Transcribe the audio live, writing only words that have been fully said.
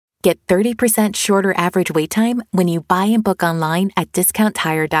Get 30% shorter average wait time when you buy and book online at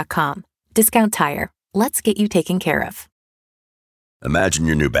DiscountTire.com. Discount Tire. Let's get you taken care of. Imagine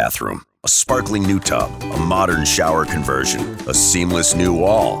your new bathroom. A sparkling new tub, a modern shower conversion, a seamless new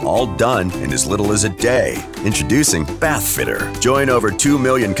wall, all done in as little as a day. Introducing Bath Fitter. Join over 2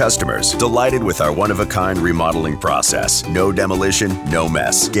 million customers delighted with our one-of-a-kind remodeling process. No demolition, no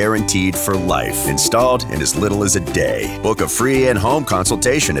mess. Guaranteed for life. Installed in as little as a day. Book a free in-home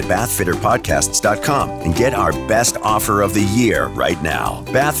consultation at bathfitterpodcasts.com and get our best offer of the year right now.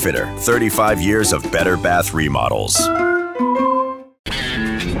 Bath Fitter, 35 years of better bath remodels.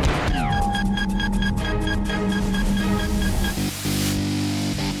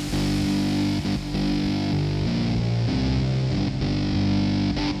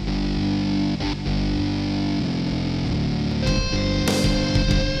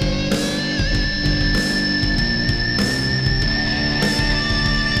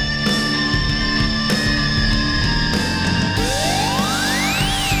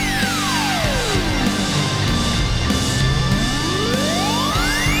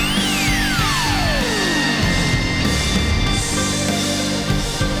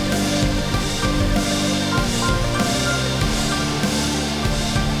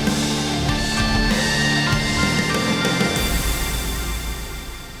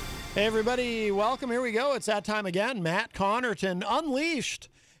 Hey everybody, welcome. Here we go. It's that time again. Matt Connarton Unleashed.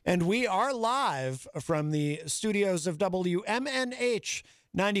 And we are live from the studios of WMNH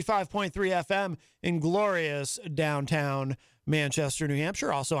 95.3 FM in glorious downtown Manchester, New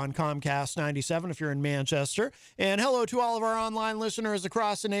Hampshire. Also on Comcast 97 if you're in Manchester. And hello to all of our online listeners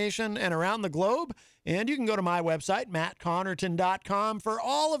across the nation and around the globe. And you can go to my website, mattconnerton.com, for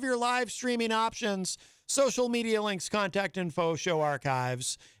all of your live streaming options, social media links, contact info, show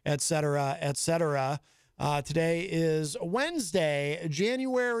archives, etc., etc. Today is Wednesday,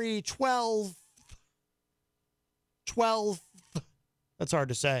 January 12th. That's hard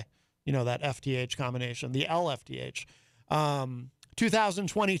to say. You know, that FTH combination, the LFTH.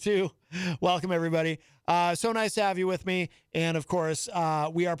 2022. Welcome, everybody. So nice to have you with me. And, of course,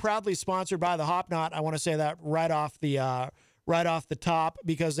 we are proudly sponsored by the Hop Knot. I want to say that right off the top,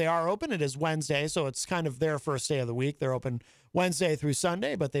 because they are open. It is Wednesday, so it's kind of their first day of the week. They're open Wednesday through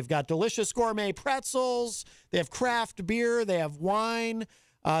Sunday, but they've got delicious gourmet pretzels. They have craft beer. They have wine.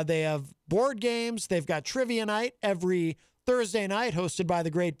 They have board games. They've got trivia night every Thursday night, hosted by the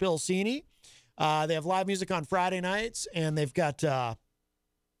great Bill Cini. They have live music on Friday nights, and they've got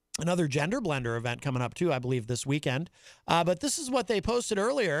another Gender Blender event coming up, too, I believe, this weekend. But this is what they posted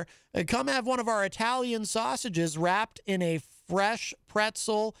earlier. Come have one of our Italian sausages wrapped in a fresh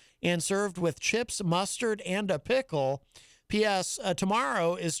pretzel and served with chips, mustard, and a pickle. P.S.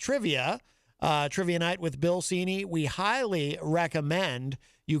 Tomorrow is trivia night with Bill Cini. We highly recommend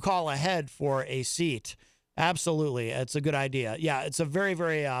you call ahead for a seat. Absolutely. It's a good idea. Yeah, it's a very,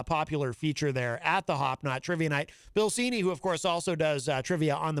 very popular feature there at the Hop Knot Trivia Night. Bill Cini, who, of course, also does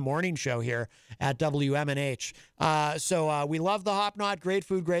trivia on the morning show here at WMNH. So we love the Hop Knot. Great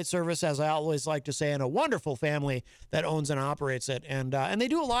food, great service, as I always like to say, and a wonderful family that owns and operates it. And they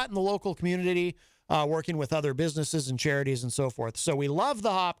do a lot in the local community, working with other businesses and charities and so forth. So we love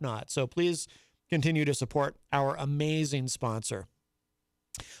the Hop Knot. So please continue to support our amazing sponsor.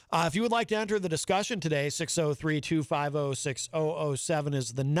 If you would like to enter the discussion today, 603-250-6007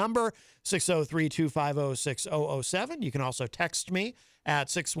 is the number, 603-250-6007. You can also text me at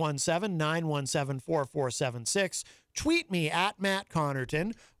 617-917-4476. Tweet me at Matt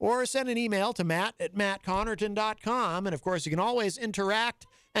Connarton, or send an email to matt@mattconnerton.com. And, of course, you can always interact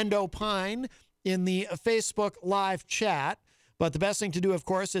and opine in the Facebook live chat. But the best thing to do, of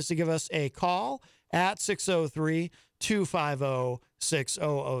course, is to give us a call at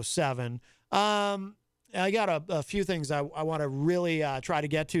 603-250-6007. I got a few things I want to really try to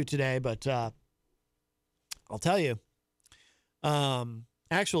get to today, but I'll tell you.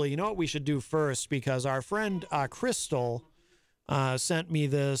 Actually, you know what we should do first, because our friend Crystal sent me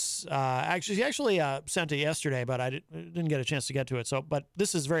this. She actually sent it yesterday, but I didn't get a chance to get to it. But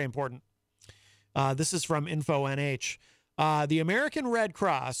this is very important. This is from InfoNH. The American Red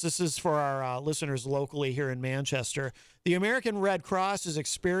Cross, this is for our listeners locally here in Manchester. The American Red Cross is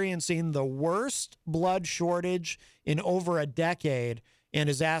experiencing the worst blood shortage in over a decade and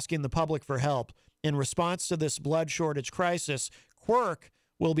is asking the public for help. In response to this blood shortage crisis, Quirk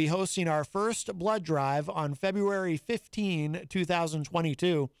will be hosting our first blood drive on February 15,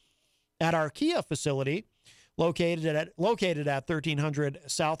 2022 at our Kia facility located at 1300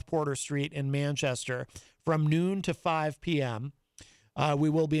 South Porter Street in Manchester from noon to 5 p.m. We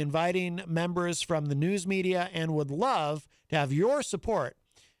will be inviting members from the news media and would love to have your support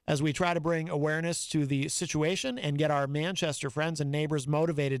as we try to bring awareness to the situation and get our Manchester friends and neighbors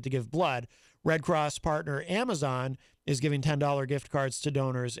motivated to give blood. Red Cross partner Amazon is giving $10 gift cards to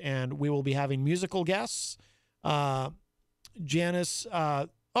donors, and we will be having musical guests. The Janice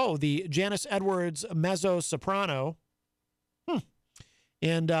Edwards mezzo soprano,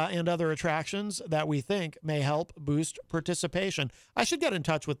 and other attractions that we think may help boost participation. I should get in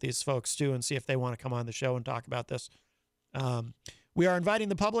touch with these folks too and see if they want to come on the show and talk about this. We are inviting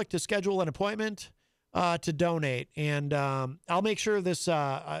the public to schedule an appointment to donate, and I'll make sure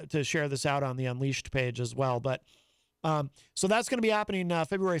to share this out on the Unleashed page as well. But so that's going to be happening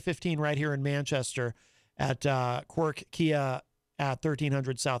February 15 right here in Manchester at Quirk Kia at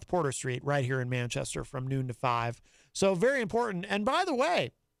 1300 South Porter Street, right here in Manchester from noon to 5. So very important. And by the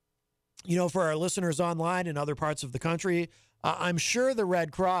way, for our listeners online in other parts of the country, I'm sure the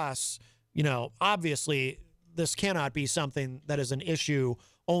Red Cross, obviously this cannot be something that is an issue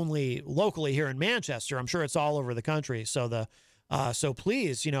only locally here in Manchester. I'm sure it's all over the country. So so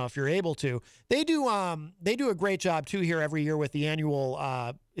please, if you're able to, they do a great job too here every year with the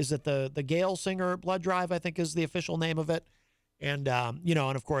annual, is it the Gail Singer blood drive, I think is the official name of it. And, and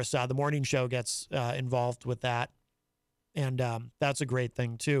of course, the morning show gets involved with that. And that's a great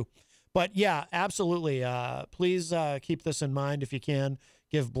thing, too. But, yeah, absolutely. Please keep this in mind if you can.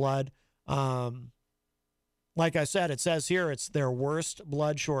 Give blood. Like I said, it says here it's their worst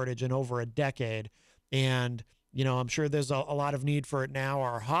blood shortage in over a decade. And, I'm sure there's a lot of need for it now.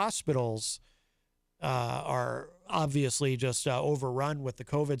 Our hospitals are obviously just overrun with the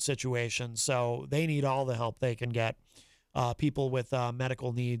COVID situation. So they need all the help they can get. People with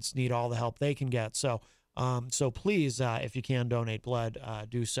medical needs need all the help they can get. So please, if you can donate blood,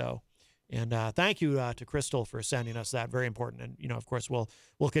 do so. And thank you to Crystal for sending us that. Very important. And, of course,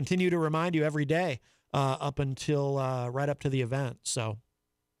 we'll continue to remind you every day up until right up to the event. So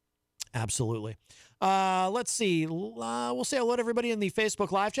absolutely. Let's see. We'll say hello to everybody in the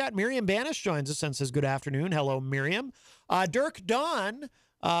Facebook live chat. Miriam Banish joins us and says good afternoon. Hello, Miriam. Dirk Don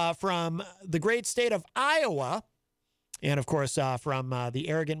from the great state of Iowa. And, of course, from the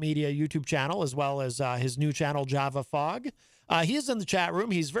Arrogant Media YouTube channel, as well as his new channel, Java Fog. He is in the chat room.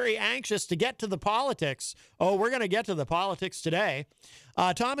 He's very anxious to get to the politics. Oh, we're going to get to the politics today.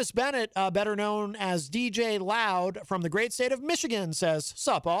 Thomas Bennett, better known as DJ Loud from the great state of Michigan, says,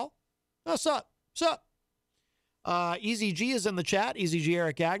 sup, all? Oh, sup. Eazy-G is in the chat. Eazy-G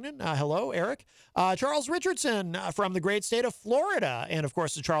Eric Gagnon. Hello, Eric. Charles Richardson from the great state of Florida. And, of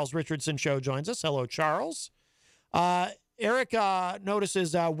course, the Charles Richardson Show joins us. Hello, Charles. Eric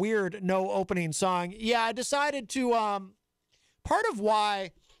notices a weird no opening song. Yeah, I decided to part of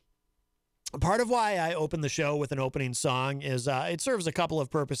why I open the show with an opening song is it serves a couple of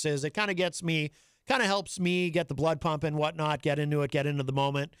purposes. It kind of helps me get the blood pumping, whatnot, get into the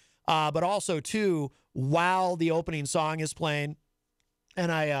moment. But also too, while the opening song is playing,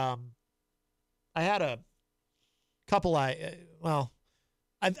 and I had a couple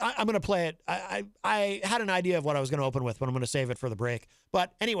I'm going to play it. I had an idea of what I was going to open with, but I'm going to save it for the break.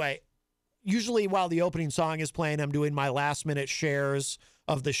 But anyway, usually while the opening song is playing, I'm doing my last minute shares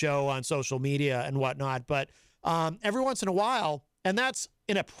of the show on social media and whatnot. But every once in a while, and that's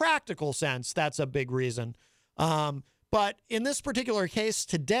in a practical sense, that's a big reason. But in this particular case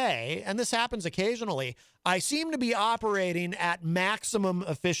today, and this happens occasionally, I seem to be operating at maximum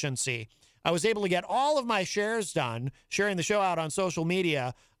efficiency. I was able to get all of my shares done, sharing the show out on social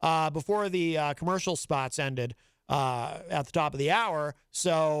media before the commercial spots ended at the top of the hour.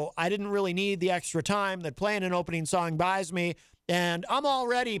 So I didn't really need the extra time that playing an opening song buys me. And I'm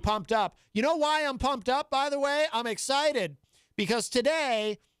already pumped up. You know why I'm pumped up, by the way? I'm excited because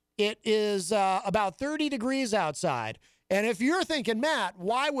today it is about 30 degrees outside. And if you're thinking, Matt,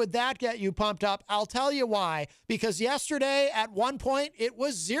 why would that get you pumped up? I'll tell you why. Because yesterday at one point it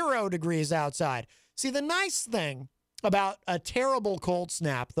was 0 degrees outside. See, the nice thing about a terrible cold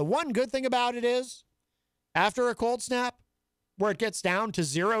snap, the one good thing about it is after a cold snap where it gets down to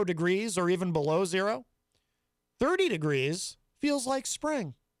 0 degrees or even below 0, 30 degrees feels like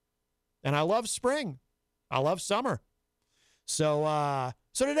spring. And I love spring. I love summer. So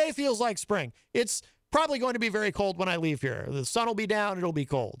today feels like spring. It's probably going to be very cold when I leave here. The sun will be down. It'll be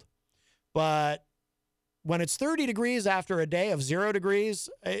cold. But when it's 30 degrees after a day of 0 degrees,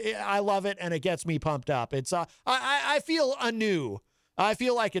 I love it, and it gets me pumped up. It's I feel anew. I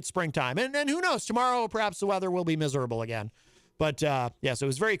feel like it's springtime. And who knows, tomorrow perhaps the weather will be miserable again. But yes, it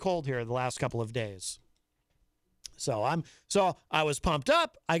was very cold here the last couple of days. So I was pumped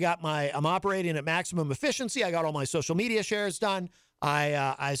up. I'm operating at maximum efficiency. I got all my social media shares done.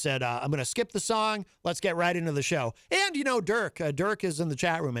 I said, I'm going to skip the song. Let's get right into the show. And, Dirk. Dirk is in the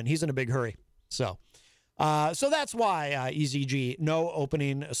chat room, and he's in a big hurry. So that's why, Eazy-G, no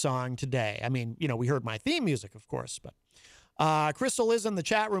opening song today. I mean, we heard my theme music, of course. But Crystal is in the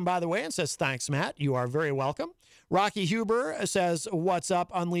chat room, by the way, and says, thanks, Matt. You are very welcome. Rocky Huber says, what's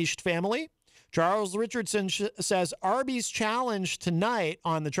up, Unleashed family? Charles Richardson says, Arby's challenge tonight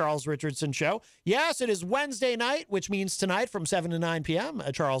on the Charles Richardson Show. Yes, it is Wednesday night, which means tonight from 7 to 9 p.m.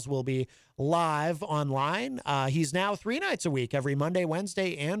 Charles will be live online. He's now 3 nights a week, every Monday,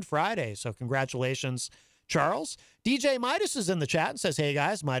 Wednesday, and Friday. So congratulations, Charles. DJ Midas is in the chat and says, hey,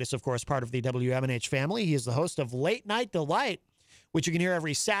 guys. Midas, of course, part of the WMNH family. He is the host of Late Night Delight, which you can hear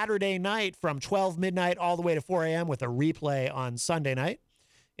every Saturday night from 12 midnight all the way to 4 a.m. with a replay on Sunday night.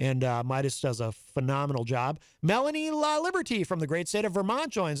 And Midas does a phenomenal job. Melanie La Liberty from the great state of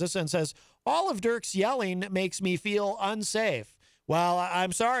Vermont joins us and says, all of Dirk's yelling makes me feel unsafe. Well,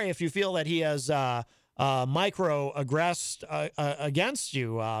 I'm sorry if you feel that he has microaggressed against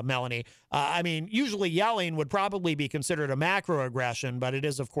you, Melanie. I mean, usually yelling would probably be considered a macroaggression, but it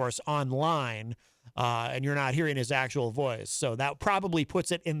is, of course, online, and you're not hearing his actual voice. So that probably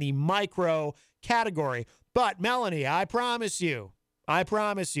puts it in the micro category. But, Melanie, I promise you,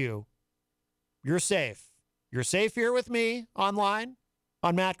 you're safe. You're safe here with me online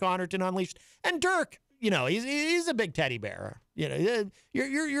on Matt Connarton Unleashed. And Dirk, he's a big teddy bear.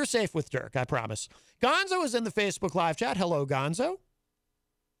 You're safe with Dirk, I promise. Gonzo is in the Facebook live chat. Hello, Gonzo.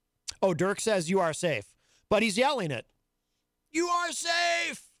 Oh, Dirk says you are safe, but he's yelling it. You are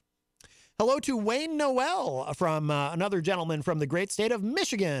safe. Hello to Wayne Noel from another gentleman from the great state of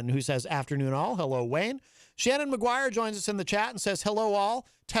Michigan who says afternoon all. Hello, Wayne. Shannon McGuire joins us in the chat and says, hello all,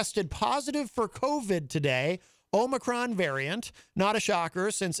 tested positive for COVID today, Omicron variant. Not a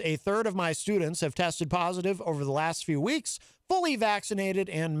shocker since a third of my students have tested positive over the last few weeks, fully vaccinated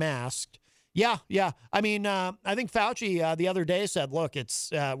and masked. Yeah. I mean, I think Fauci the other day said, look,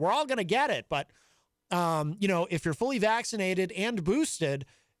 it's we're all going to get it. But, if you're fully vaccinated and boosted,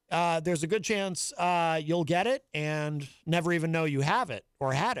 there's a good chance you'll get it and never even know you have it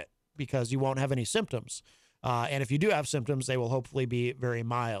or had it because you won't have any symptoms. And if you do have symptoms, they will hopefully be very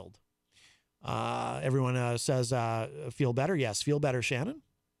mild. Everyone says, feel better. Yes, feel better, Shannon.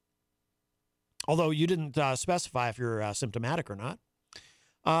 Although you didn't specify if you're symptomatic or not.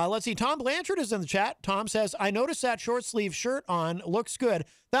 Let's see. Tom Blanchard is in the chat. Tom says, I noticed that short sleeve shirt on. Looks good.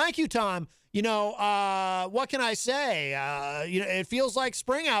 Thank you, Tom. What can I say? It feels like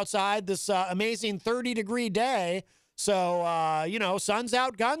spring outside this amazing 30-degree day. So, sun's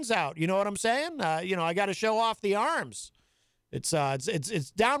out, guns out. You know what I'm saying? I got to show off the arms. It's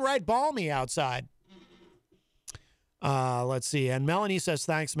downright balmy outside. Let's see. And Melanie says,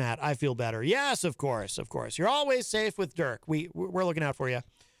 thanks, Matt. I feel better. Yes, of course. You're always safe with Dirk. We're looking out for you.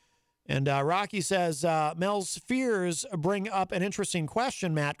 And Rocky says, Mel's fears bring up an interesting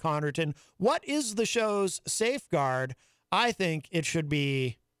question, Matt Connarton. What is the show's safeguard? I think it should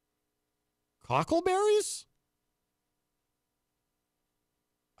be cockleberries?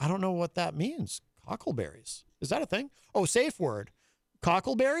 I don't know what that means. Cockleberries. Is that a thing? Oh, safe word.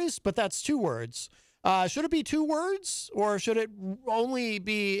 Cockleberries? But that's 2 words. Should it be 2 words? Or should it only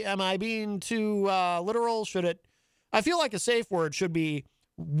be, am I being too literal? I feel like a safe word should be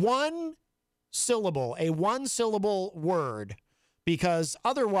 1 syllable, a 1-syllable word. Because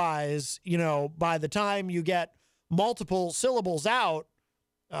otherwise, by the time you get multiple syllables out,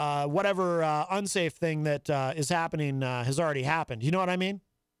 whatever unsafe thing that is happening has already happened. You know what I mean?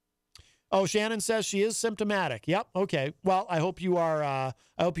 Oh, Shannon says she is symptomatic. Yep. Okay. Well, I hope you are. I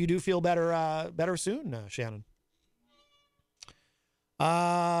hope you do feel better soon, Shannon.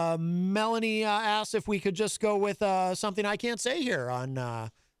 Melanie asks if we could just go with something I can't say here on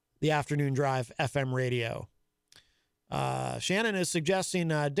the Afternoon Drive FM radio. Shannon is suggesting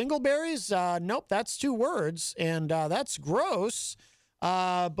dingleberries. Nope, that's 2 words, and that's gross.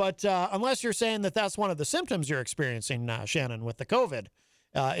 But unless you're saying that that's one of the symptoms you're experiencing, Shannon, with the COVID.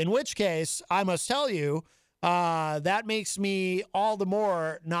 In which case, I must tell you, that makes me all the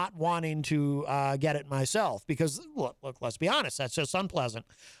more not wanting to get it myself. Because, look, let's be honest, that's just unpleasant.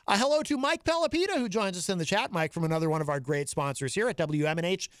 Hello to Mike Pelopita, who joins us in the chat. Mike from another one of our great sponsors here at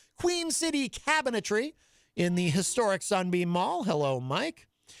WMNH Queen City Cabinetry in the historic Sunbeam Mall. Hello, Mike.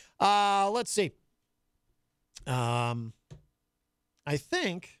 Let's see. I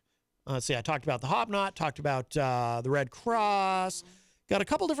think, let's see, I talked about the Hopknot, talked about the Red Cross. Got a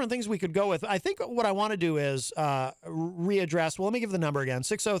couple different things we could go with. I think what I want to do is readdress. Well, let me give the number again,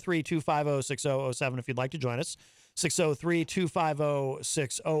 603-250-6007 if you'd like to join us,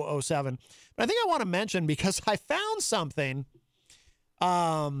 603-250-6007. But I think I want to mention, because I found something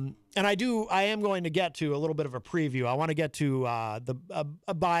And I am going to get to a little bit of a preview. I want to get to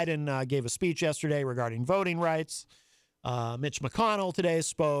Biden gave a speech yesterday regarding voting rights. Mitch McConnell today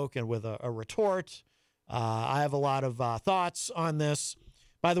spoke and with a retort. I have a lot of thoughts on this.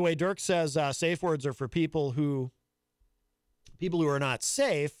 By the way, Dirk says safe words are for people who are not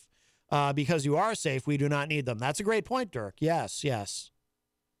safe. Because you are safe, we do not need them. That's a great point, Dirk. Yes.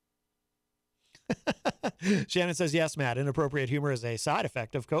 Shannon says, yes, Matt, inappropriate humor is a side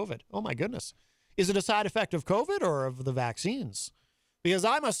effect of COVID. Oh, my goodness. Is it a side effect of COVID or of the vaccines? Because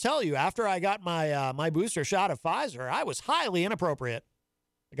I must tell you, after I got my booster shot of Pfizer, I was highly inappropriate.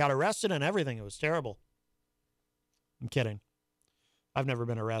 I got arrested and everything. It was terrible. I'm kidding. I've never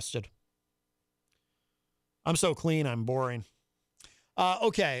been arrested. I'm so clean, I'm boring.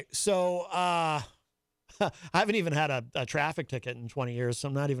 Okay, so I haven't even had a traffic ticket in 20 years, so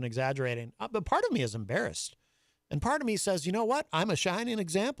I'm not even exaggerating. But part of me is embarrassed. And part of me says, you know what? I'm a shining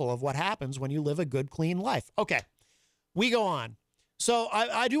example of what happens when you live a good, clean life. Okay, we go on. So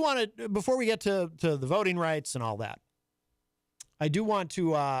I do want to, before we get to the voting rights and all that, I do want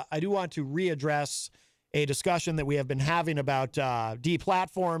to readdress a discussion that we have been having about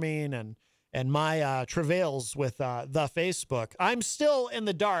deplatforming and my travails with the Facebook. I'm still in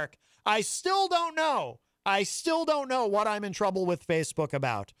the dark. I still don't know what I'm in trouble with Facebook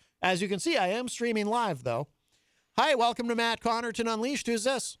about. As you can see, I am streaming live, though. Hi, welcome to Matt Connarton Unleashed. Who's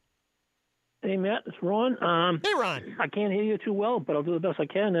this? Hey, Matt, it's Ron. Hey, Ron. I can't hear you too well, but I'll do the best I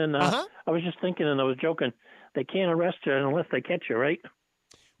can. And I was just thinking, and I was joking, they can't arrest you unless they catch you, right?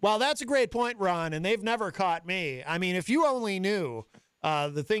 Well, that's a great point, Ron, and they've never caught me. I mean, if you only knew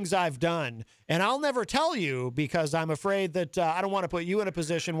the things I've done, and I'll never tell you because I'm afraid that I don't want to put you in a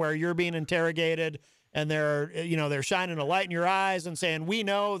position where you're being interrogated and they're shining a light in your eyes and saying, we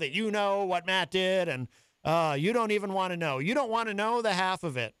know that you know what Matt did, and you don't even want to know. You don't want to know the half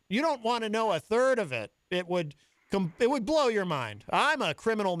of it. You don't want to know a third of it. It would blow your mind. I'm a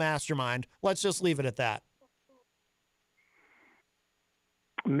criminal mastermind. Let's just leave it at that.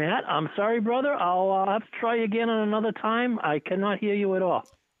 Matt, I'm sorry, brother. I'll have to try again at another time. I cannot hear you at all.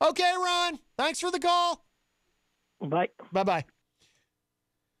 Okay, Ron. Thanks for the call. Bye. Bye-bye.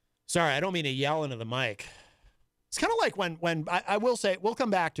 Sorry, I don't mean to yell into the mic. It's kind of like when I will say, we'll come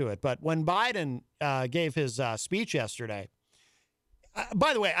back to it, but when Biden gave his speech yesterday,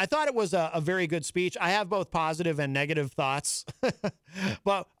 by the way, I thought it was a very good speech. I have both positive and negative thoughts,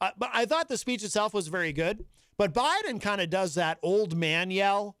 but I thought the speech itself was very good. But Biden kind of does that old man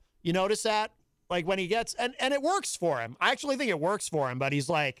yell. You notice that? Like when he gets, and it works for him. I actually think it works for him, but he's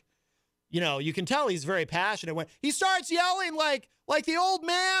like, you can tell he's very passionate when he starts yelling like the old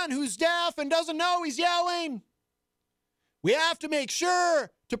man who's deaf and doesn't know he's yelling. We have to make sure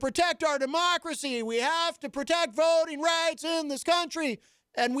to protect our democracy. We have to protect voting rights in this country.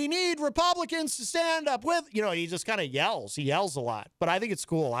 And we need Republicans to stand up with, he just kind of yells. He yells a lot, but I think it's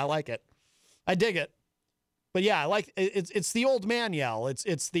cool. I like it. I dig it. But yeah, I like it's the old man yell.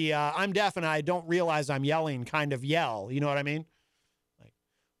 It's the I'm deaf and I don't realize I'm yelling kind of yell. You know what I mean? Like,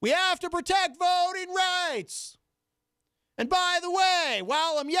 we have to protect voting rights. And by the way,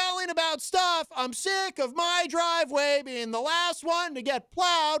 while I'm yelling about stuff, I'm sick of my driveway being the last one to get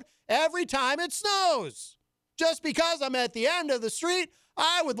plowed every time it snows. Just because I'm at the end of the street,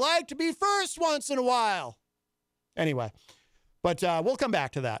 I would like to be first once in a while. Anyway, but we'll come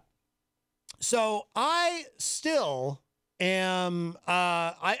back to that. So I still am,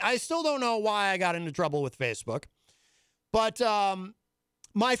 I still don't know why I got into trouble with Facebook, but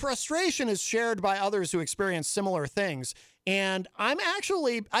my frustration is shared by others who experience similar things. And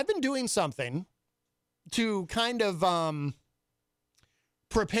I've been doing something to kind of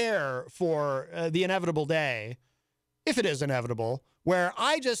prepare for the inevitable day, if it is inevitable, where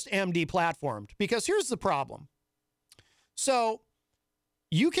I just am deplatformed. Because here's the problem. So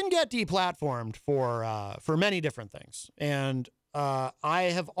you can get deplatformed for many different things. And I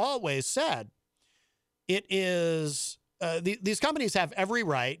have always said it is, these companies have every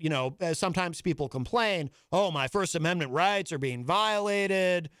right. Sometimes people complain, oh, my First Amendment rights are being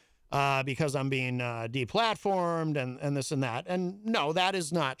violated because I'm being deplatformed and this and that. And no, that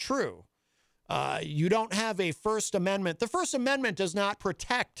is not true. You don't have a First Amendment. The First Amendment does not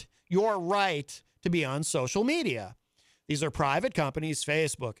protect your right to be on social media. These are private companies,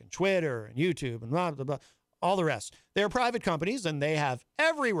 Facebook and Twitter and YouTube and blah, blah, blah, all the rest. They're private companies and they have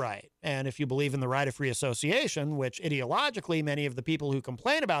every right. And if you believe in the right of free association, which ideologically many of the people who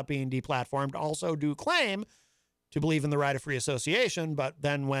complain about being deplatformed also do claim to believe in the right of free association, but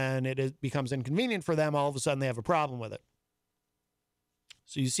then when becomes inconvenient for them, all of a sudden they have a problem with it.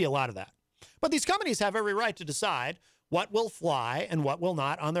 So you see a lot of that. But these companies have every right to decide what will fly and what will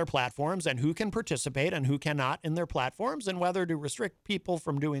not on their platforms, and who can participate and who cannot in their platforms, and whether to restrict people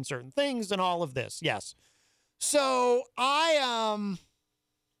from doing certain things and all of this. Yes. So I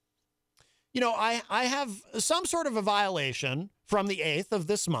have some sort of a violation from the 8th of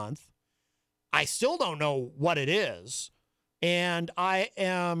this month. I still don't know what it is. And I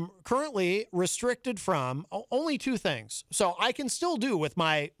am currently restricted from only 2 things. So I can still do with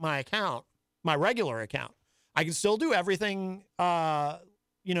my account, my regular account. I can still do everything, that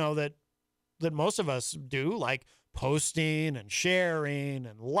most of us do, like posting and sharing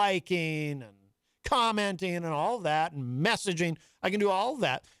and liking and commenting and all of that and messaging. I can do all of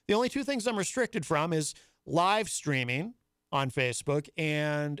that. The only 2 things I'm restricted from is live streaming on Facebook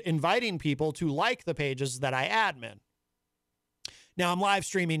and inviting people to like the pages that I admin. Now, I'm live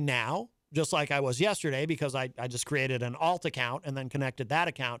streaming now, just like I was yesterday, because I just created an alt account and then connected that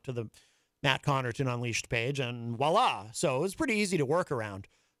account to the Matt Connarton Unleashed page, and voila. So it was pretty easy to work around.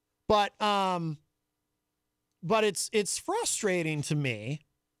 But it's frustrating to me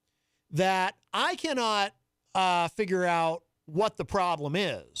that I cannot figure out what the problem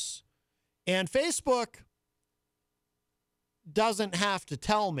is. And Facebook doesn't have to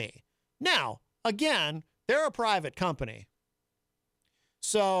tell me. Now, again, they're a private company.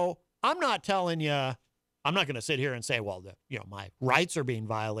 So I'm not telling you, I'm not going to sit here and say, well, my rights are being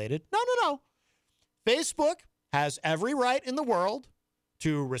violated. No. Facebook has every right in the world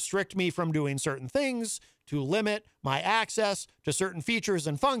to restrict me from doing certain things, to limit my access to certain features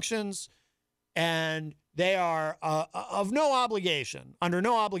and functions. And they are under no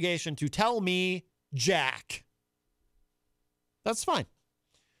obligation to tell me jack. That's fine.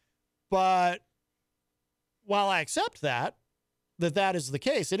 But while I accept that is the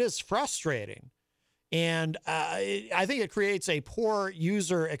case, it is frustrating. And I think it creates a poor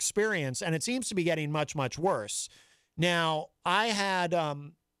user experience, and it seems to be getting much, much worse. Now, I had,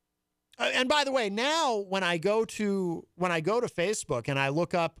 and by the way, now when I go to Facebook and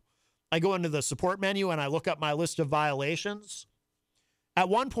I go into the support menu and I look up my list of violations, at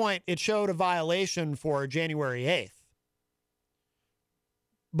one point it showed a violation for January 8th.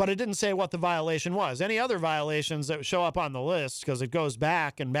 But it didn't say what the violation was. Any other violations that show up on the list, because it goes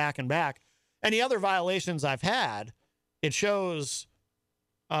back and back and back, any other violations I've had, it shows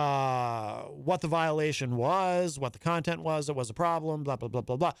what the violation was, what the content was, it was a problem, blah, blah, blah,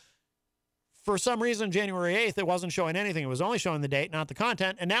 blah, blah. For some reason, January 8th, it wasn't showing anything. It was only showing the date, not the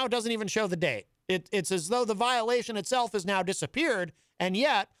content, and now it doesn't even show the date. It's as though the violation itself has now disappeared, and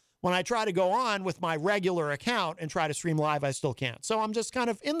yet, when I try to go on with my regular account and try to stream live, I still can't. So I'm just kind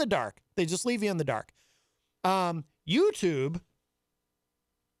of in the dark. They just leave you in the dark. YouTube,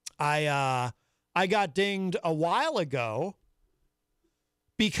 I got dinged a while ago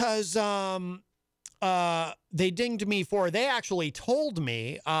because they dinged me they actually told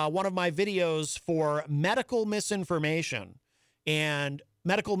me one of my videos for medical misinformation. And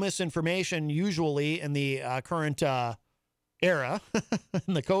medical misinformation usually in the current era,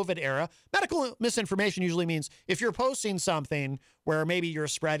 in the COVID era, medical misinformation usually means if you're posting something where maybe you're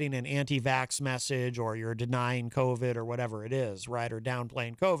spreading an anti-vax message or you're denying COVID or whatever it is, right, or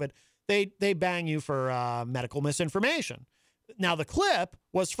downplaying COVID, they bang you for medical misinformation. Now, the clip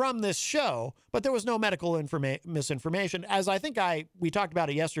was from this show, but there was no medical misinformation, as I think we talked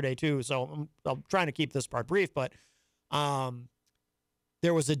about it yesterday too, so I'm trying to keep this part brief, but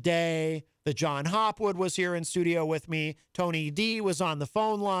there was a day that John Hopwood was here in studio with me. Tony D was on the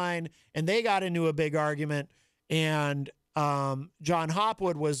phone line, and they got into a big argument. And John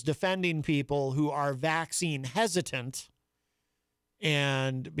Hopwood was defending people who are vaccine hesitant,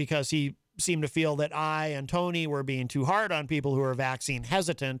 and because he seemed to feel that I and Tony were being too hard on people who are vaccine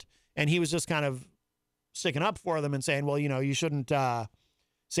hesitant, and he was just kind of sticking up for them and saying, well, you shouldn't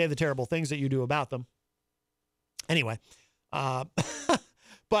say the terrible things that you do about them. Anyway,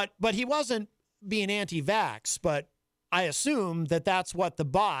 But he wasn't being anti-vax, but I assume that that's what the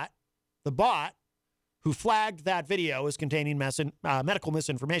bot who flagged that video as containing medical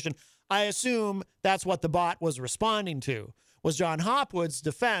misinformation, I assume that's what the bot was responding to, was John Hopwood's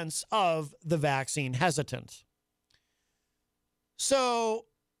defense of the vaccine hesitant. So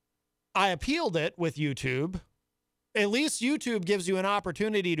I appealed it with YouTube. At least YouTube gives you an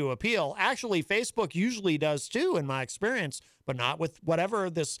opportunity to appeal. Actually, Facebook usually does too, in my experience, but not with whatever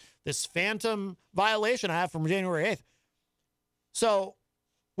this phantom violation I have from January 8th. So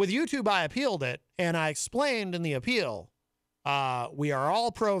with YouTube, I appealed it, and I explained in the appeal, we are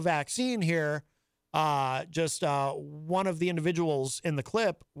all pro-vaccine here. Just one of the individuals in the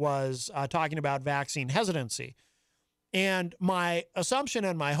clip was talking about vaccine hesitancy. And my assumption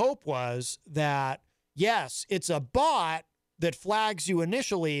and my hope was that yes, it's a bot that flags you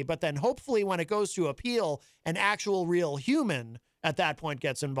initially, but then hopefully when it goes to appeal, an actual real human at that point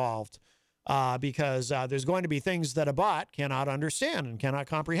gets involved, because there's going to be things that a bot cannot understand and cannot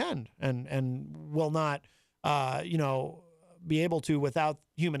comprehend and will not, be able to, without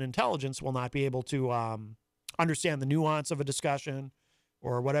human intelligence, will not be able to understand the nuance of a discussion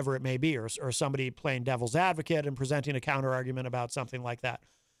or whatever it may be, or somebody playing devil's advocate and presenting a counter argument about something like that,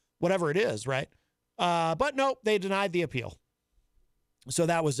 whatever it is, right? But no, they denied the appeal. So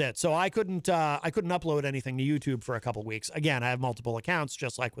that was it. So I couldn't upload anything to YouTube for a couple weeks. Again, I have multiple accounts,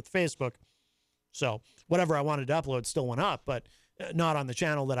 just like with Facebook. So whatever I wanted to upload still went up, but not on the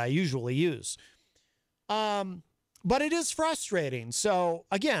channel that I usually use. But it is frustrating. So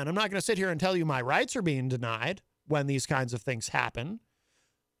again, I'm not going to sit here and tell you my rights are being denied when these kinds of things happen,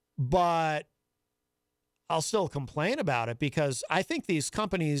 but I'll still complain about it because I think these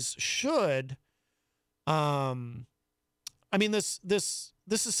companies should, this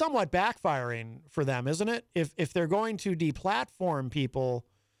is somewhat backfiring for them, isn't it? If they're going to deplatform people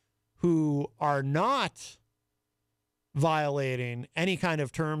who are not violating any kind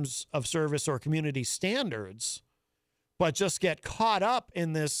of terms of service or community standards, but just get caught up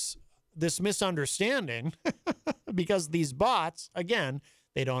in this misunderstanding because these bots, again,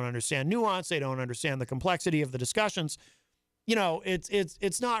 they don't understand nuance, they don't understand the complexity of the discussions.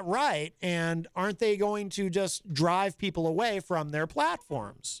 It's not right. And aren't they going to just drive people away from their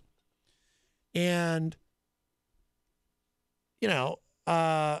platforms? And,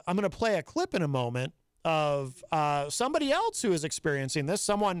 I'm going to play a clip in a moment of somebody else who is experiencing this,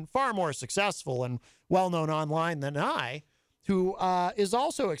 someone far more successful and well-known online than I, who is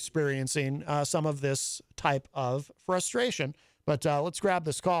also experiencing some of this type of frustration. But let's grab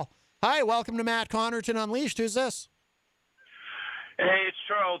this call. Hi, welcome to Matt Connarton Unleashed. Who's this? Hey, it's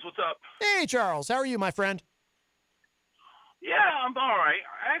Charles. What's up? Hey, Charles. How are you, my friend? Yeah, I'm all right.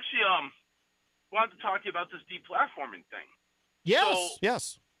 I actually wanted to talk to you about this deplatforming thing.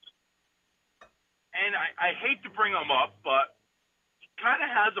 Yes. And I hate to bring him up, but he kind of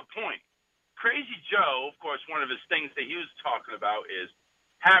has a point. Crazy Joe, of course, one of his things that he was talking about is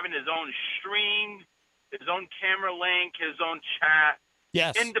having his own stream, his own camera link, his own chat,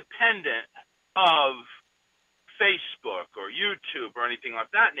 independent of Facebook or YouTube or anything like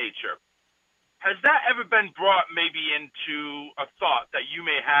that nature. Has that ever been brought maybe into a thought that you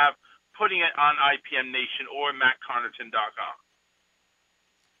may have putting it on IPM Nation or MattConnarton.com?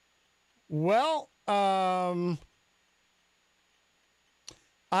 Well,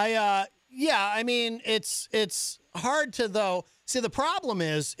 it's hard to, though. See, the problem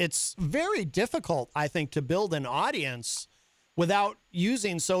is it's very difficult, I think, to build an audience without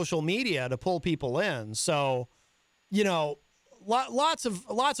using social media to pull people in. So, lots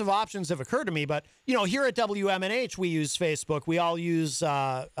of options have occurred to me, but here at WMNH, we use Facebook. We all use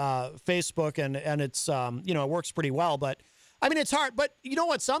Facebook, and it's it works pretty well. But I mean, it's hard. But you know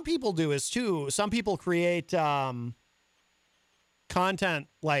what? Some people do is too. Some people create content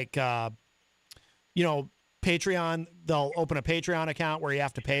like Patreon. They'll open a Patreon account where you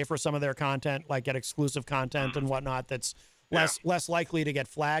have to pay for some of their content, like get exclusive content and whatnot. That's less likely to get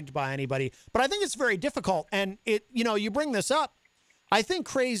flagged by anybody. But I think it's very difficult. And you bring this up. I think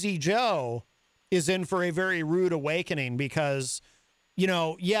Crazy Joe is in for a very rude awakening because,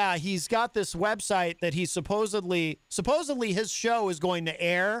 he's got this website that he supposedly his show is going to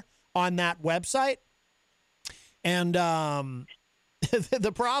air on that website. And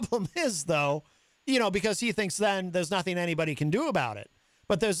the problem is, though, because he thinks then there's nothing anybody can do about it.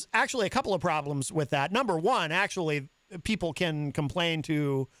 But there's actually a couple of problems with that. Number one, actually, people can complain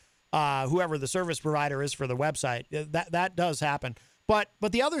to whoever the service provider is for the website. That does happen. But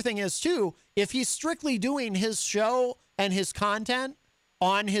the other thing is, too, if he's strictly doing his show and his content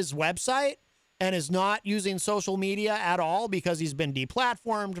on his website and is not using social media at all because he's been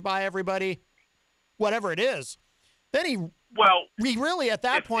deplatformed by everybody, whatever it is, then he really at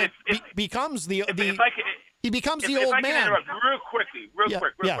that point becomes the old man. If I can interrupt real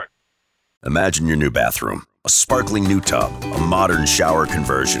quick. Imagine your new bathroom. A sparkling new tub, a modern shower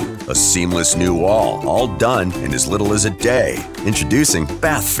conversion, a seamless new wall, all done in as little as a day. Introducing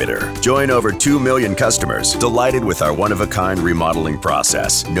Bath Fitter. Join over 2 million customers delighted with our one-of-a-kind remodeling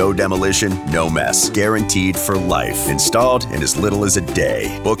process. No demolition, no mess. Guaranteed for life. Installed in as little as a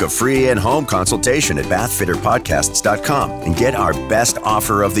day. Book a free in-home consultation at bathfitterpodcasts.com and get our best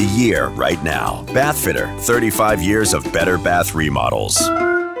offer of the year right now. Bath Fitter, 35 years of better bath remodels.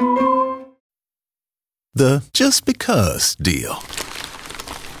 The just because deal.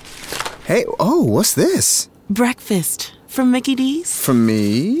 Hey, what's this? Breakfast from Mickey D's. From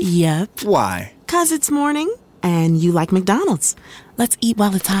me? Yep. Why? 'Cause it's morning, and you like McDonald's. Let's eat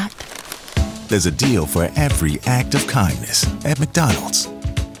while it's hot. There's a deal for every act of kindness at McDonald's.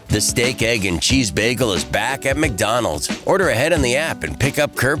 The steak, egg, and cheese bagel is back at McDonald's. Order ahead on the app and pick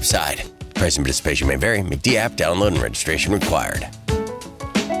up curbside. Price and participation may vary. McD app download and registration required.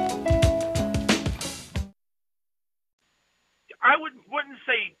 I wouldn't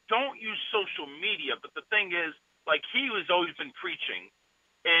say don't use social media, but the thing is, like he has always been preaching,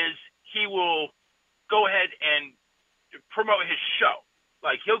 is he will go ahead and promote his show.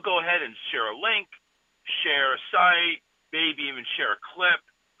 Like he'll go ahead and share a link, share a site, maybe even share a clip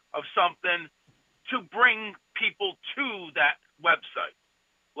of something to bring people to that website.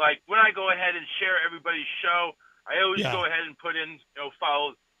 Like when I go ahead and share everybody's show, I always go ahead and put in,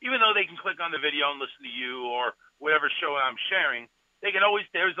 follow, even though they can click on the video and listen to you or whatever show I'm sharing, they can always,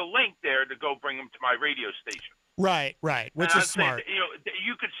 there's a link there to go bring them to my radio station. Right, which is smart.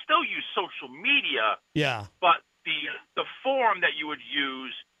 You could still use social media, but the form that you would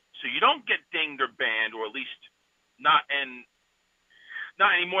use so you don't get dinged or banned, or at least not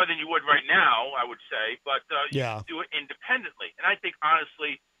any more than you would right now, I would say, but you do it independently. And I think,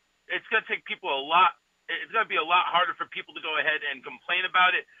 honestly, it's going to take people it's going to be a lot harder for people to go ahead and complain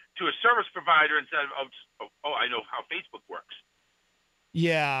about it to a service provider instead of, I know how Facebook works.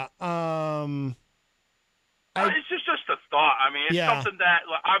 Yeah. It's just a thought. I mean, it's something that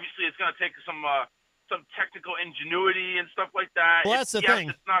obviously it's going to take some technical ingenuity and stuff like that. Well, that's the thing.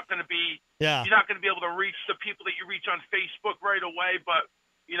 It's not going to be. Yeah. You're not going to be able to reach the people that you reach on Facebook right away. But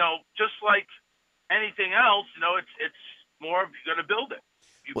just like anything else, it's more of you got to build it.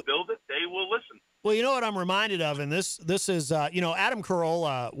 If you build it, they will listen. Well, you know what I'm reminded of, and this is Adam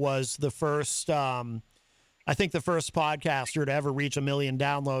Carolla was the first. I think the first podcaster to ever reach 1 million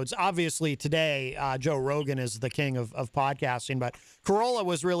downloads. Obviously, today Joe Rogan is the king of podcasting, but Carolla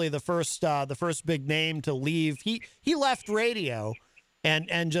was really the first big name to leave. He left radio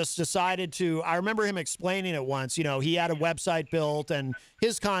and just decided to. I remember him explaining it once. He had a website built, and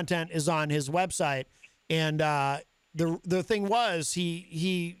his content is on his website. And the thing was,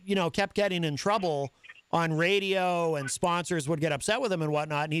 he kept getting in trouble on radio, and sponsors would get upset with him and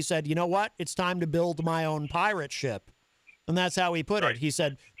whatnot. And he said, you know what? It's time to build my own pirate ship. And that's how he put it. He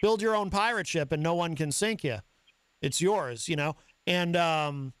said, build your own pirate ship and no one can sink you. It's yours, And,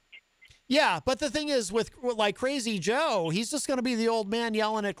 but the thing is with like Crazy Joe, he's just going to be the old man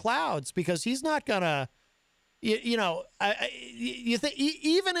yelling at clouds because he's not going to, even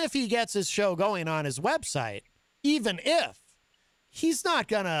if he gets his show going on his website, even if, he's not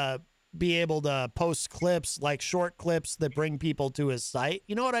going to be able to post clips, like short clips that bring people to his site.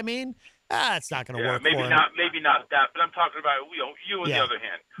 You know what I mean? It's not going to work. Maybe for him. Maybe not that. But I'm talking about you on the other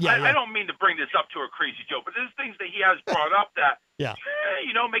hand. I don't mean to bring this up to a Crazy Joe, but there's things that he has brought up that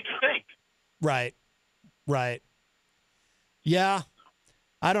make you think. Right. Yeah,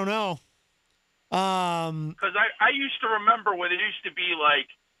 I don't know. Because I used to remember when it used to be like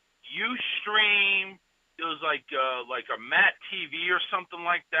Ustream. It was like a Matt TV or something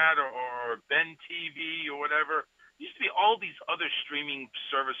like that, or Ben TV or whatever. It used to be all these other streaming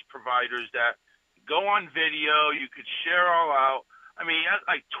service providers that go on video. You could share all out. I mean,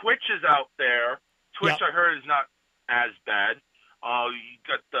 like Twitch is out there. Twitch, I heard, is not as bad. You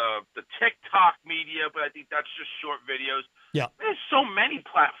got the TikTok media, but I think that's just short videos. Yeah. There's so many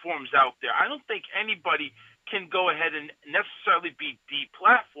platforms out there. I don't think anybody can go ahead and necessarily be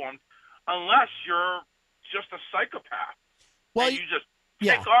deplatformed unless you're just a psychopath. Well, and you just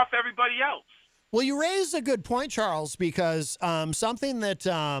pick off everybody else. Well, you raise a good point, Charles, because something that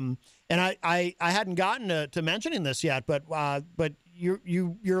and I hadn't gotten to mentioning this yet, but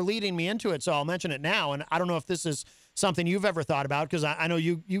you're leading me into it, so I'll mention it now. And I don't know if this is something you've ever thought about, because I know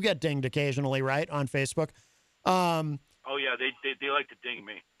you get dinged occasionally, right, on Facebook. Oh yeah, they like to ding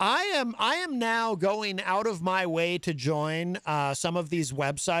me. I am now going out of my way to join some of these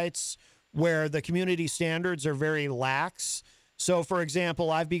websites where the community standards are very lax. So, for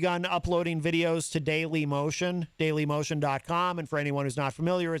example, I've begun uploading videos to dailymotion.com. And for anyone who's not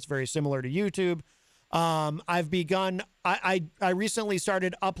familiar, it's very similar to YouTube. I've begun, I recently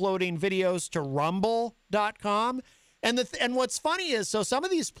started uploading videos to rumble.com. And what's funny is, so some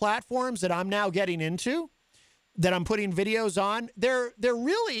of these platforms that I'm now getting into, that I'm putting videos on, they're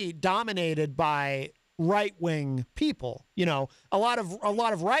really dominated by right-wing people. A lot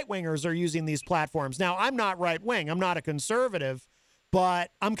of right-wingers are using these platforms. Now, I'm not right-wing. I'm not a conservative,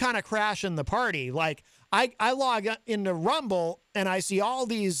 but I'm kind of crashing the party. Like I log into Rumble and I see all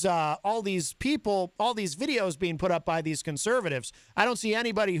these people, all these videos being put up by these conservatives. I don't see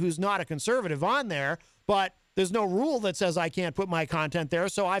anybody who's not a conservative on there, but there's no rule that says I can't put my content there.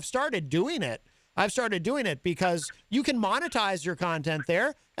 So I've started doing it. I've started doing it because you can monetize your content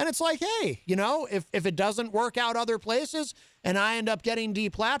there. And it's like, hey, if it doesn't work out other places and I end up getting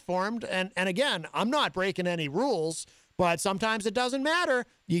deplatformed, and again, I'm not breaking any rules, but sometimes it doesn't matter.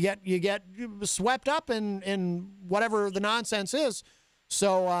 You get swept up in whatever the nonsense is.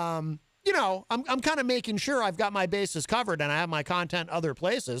 So, I'm kind of making sure I've got my bases covered and I have my content other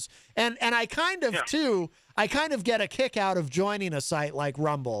places. And I kind of, I kind of get a kick out of joining a site like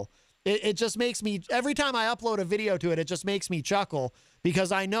Rumble. It just makes me, every time I upload a video to it, it just makes me chuckle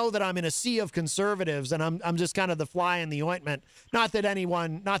because I know that I'm in a sea of conservatives and I'm just kind of the fly in the ointment. Not that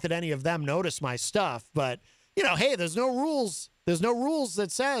any of them notice my stuff, but hey, there's no rules. There's no rules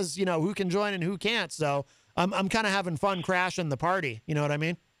that says, who can join and who can't. So I'm kind of having fun crashing the party. You know what I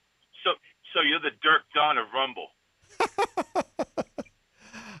mean? So you're the Dirk Don of Rumble.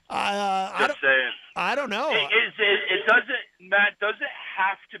 Just saying. I don't know. It doesn't, Matt, does it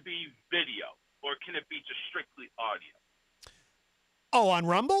have to be video or can it be just strictly audio? Oh, on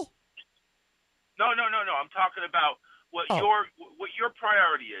Rumble? No. I'm talking about what your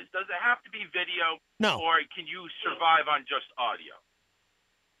priority is. Does it have to be video? No. Or can you survive on just audio?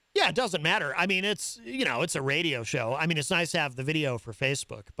 Yeah, it doesn't matter. I mean, it's a radio show. I mean, it's nice to have the video for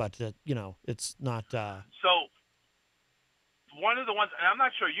Facebook, but it's not. So one of the ones, and I'm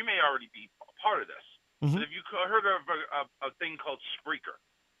not sure, you may already be a part of this. Mm-hmm. But have you heard of a thing called Spreaker?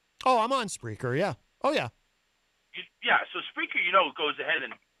 Oh, I'm on Spreaker. Yeah. Oh, yeah. So Spreaker, goes ahead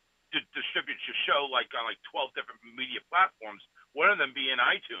and distributes your show on 12 different media platforms. One of them being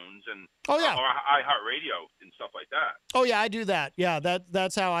iTunes and or iHeartRadio and stuff like that. Oh yeah, I do that. Yeah,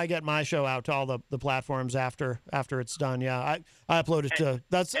 that's how I get my show out to all the platforms after it's done. Yeah, I upload it to.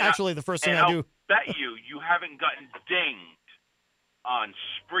 That's actually the first thing I do. Bet you haven't gotten dinged on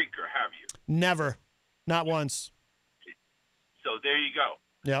Spreaker, have you? Never, not once. So there you go.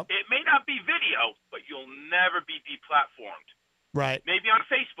 Yep. It may not be video, but you'll never be deplatformed. Right. Maybe on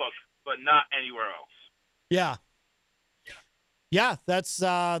Facebook, but not anywhere else. Yeah. Yeah,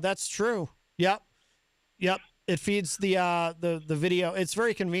 that's true. Yep. It feeds the video. It's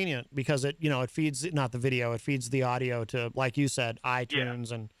very convenient because it feeds not the video, it feeds the audio to, like you said,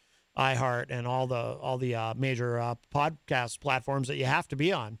 iTunes and iHeart and all the major podcast platforms that you have to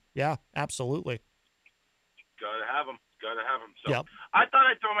be on. Yeah, absolutely. Gotta have them. So yep. I thought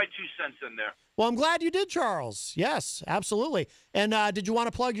I'd throw my 2 cents in there. Well, I'm glad you did, Charles. Yes, absolutely. And did you want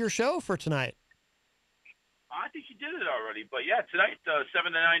to plug your show for tonight? I think you did it already, but yeah, tonight, 7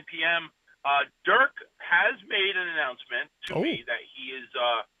 to 9 p.m. Dirk has made an announcement to me that he is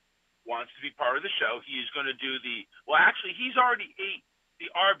wants to be part of the show. He is going to do he's already ate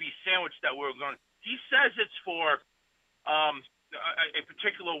the Arby's sandwich that we're going. He says it's for a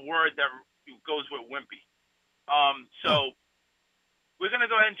particular word that goes with wimpy. So we're going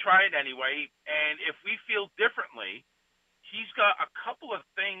to go ahead and try it anyway, and if we feel differently, he's got a couple of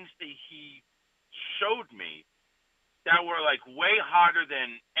things that he showed me that were way hotter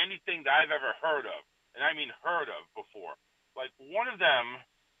than anything that I've ever heard of, and I mean heard of before. Like one of them,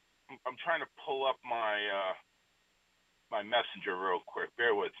 I'm trying to pull up my my messenger real quick.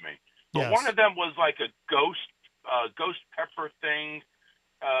 Bear with me. But one of them was like a ghost pepper thing.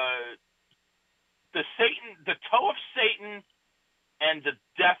 The toe of Satan and the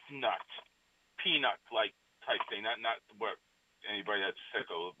death nut peanut type thing. Not what anybody that's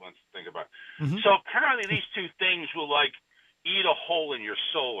sicko wants to think about. Mm-hmm. So apparently these two things will eat a hole in your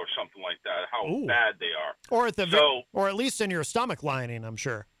soul or something like that. How bad they are, or at least in your stomach lining, I'm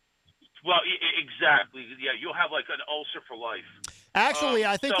sure. Well, exactly. Yeah, you'll have an ulcer for life. Actually,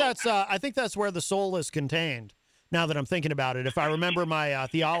 I think that's where the soul is contained. Now that I'm thinking about it, if I remember my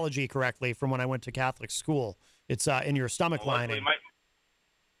theology correctly from when I went to Catholic school, it's in your stomach lining.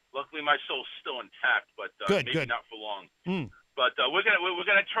 Luckily, my soul's still intact, but maybe not for long. Mm. But we're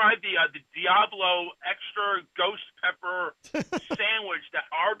gonna try the Diablo extra ghost pepper sandwich that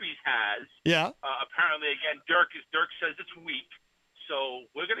Arby's has. Yeah. Apparently, again, Dirk says it's weak, so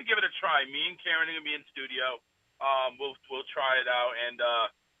we're gonna give it a try. Me and Karen are gonna be in studio. We'll try it out and.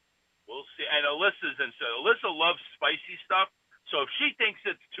 We'll see. And Alyssa loves spicy stuff. So if she thinks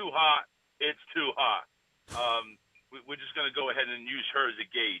it's too hot, it's too hot. We're just going to go ahead and use her as a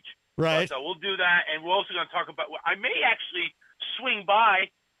gauge. Right. But we'll do that. And we're also going to talk about, I may actually swing by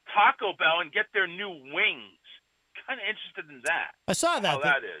Taco Bell and get their new wings. Kind of interested in that. I saw that.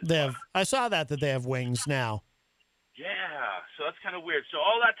 I saw that they have wings now. Yeah. So that's kind of weird. So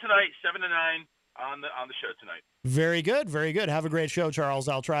all that tonight, 7 to 9. On the show tonight. Very good, very good. Have a great show, Charles.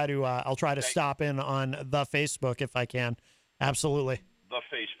 I'll try to stop in on the Facebook if I can. Absolutely. The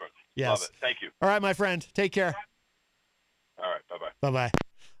Facebook. Yes. Love it. Thank you. All right, my friend. Take care. All right. Bye-bye. Bye-bye.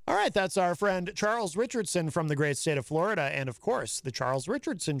 All right, that's our friend Charles Richardson from the great state of Florida. And, of course, The Charles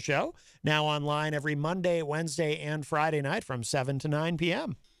Richardson Show, now online every Monday, Wednesday, and Friday night from 7 to 9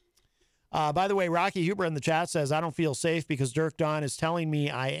 p.m. By the way, Rocky Huber in the chat says, I don't feel safe because Dirk Don is telling me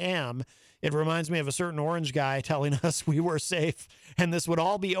I am. It reminds me of a certain orange guy telling us we were safe and this would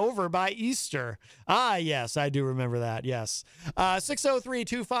all be over by Easter. Ah, yes, I do remember that. Yes.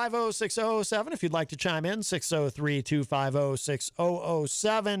 603-250-6007. If you'd like to chime in,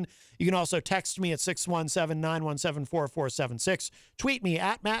 603-250-6007. You can also text me at 617-917-4476. Tweet me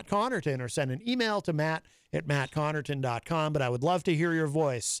at Matt Connarton or send an email to matt@mattconnerton.com. But I would love to hear your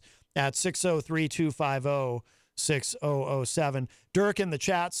voice at 603-250-6007. Dirk in the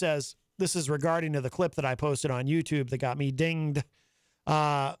chat says, this is regarding to the clip that I posted on YouTube that got me dinged.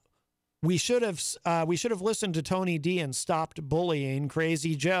 We should have listened to Tony D and stopped bullying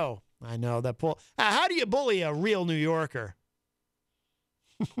Crazy Joe. I know that. How do you bully a real New Yorker?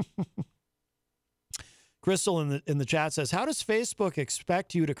 Crystal in the chat says, how does Facebook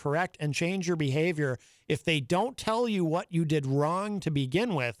expect you to correct and change your behavior if they don't tell you what you did wrong to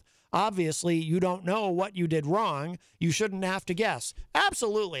begin with? Obviously, you don't know what you did wrong. You shouldn't have to guess.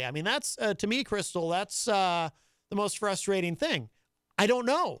 Absolutely. I mean, that's, to me, Crystal, that's the most frustrating thing. I don't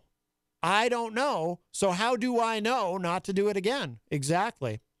know. So how do I know not to do it again?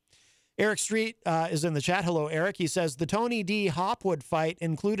 Exactly. Eric Street is in the chat. Hello, Eric. He says, the Tony D. Hopwood fight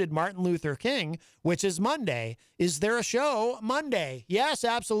included Martin Luther King, which is Monday. Is there a show Monday? Yes,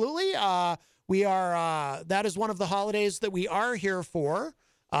 absolutely. We are, that is one of the holidays that we are here for.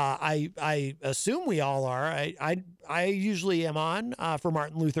 I assume we all are. I usually am on for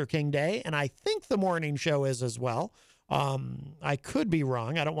Martin Luther King Day, and I think the morning show is as well. I could be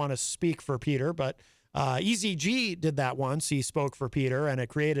wrong. I don't want to speak for Peter, but Eazy-G did that once. He spoke for Peter, and it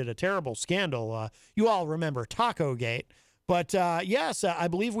created a terrible scandal. You all remember Taco Gate. But yes, I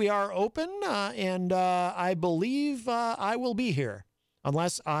believe we are open, and I believe I will be here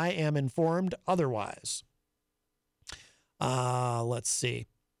unless I am informed otherwise. Let's see.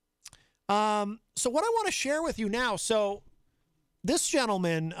 So what I want to share with you now, so this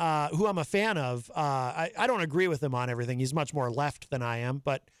gentleman, who I'm a fan of, I don't agree with him on everything. He's much more left than I am,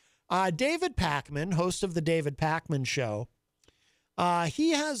 but David Pakman, host of the David Pakman Show,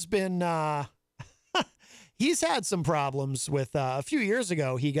 he has been, he's had some problems with, a few years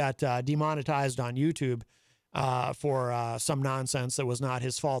ago, he got demonetized on YouTube for some nonsense that was not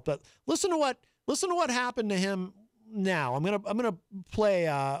his fault. But listen to what happened to him. Now, I'm gonna play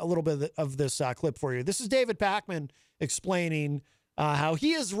a little bit of this clip for you. This is David Pakman explaining how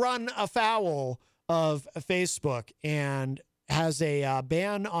he has run afoul of Facebook and has a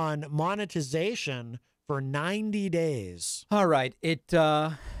ban on monetization for 90 days. All right,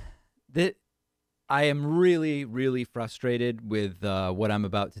 I am really, really frustrated with what I'm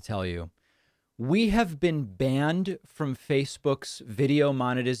about to tell you. We have been banned from Facebook's video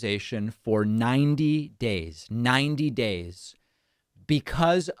monetization for 90 days,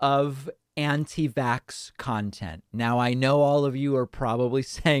 because of anti-vax content. Now, I know all of you are probably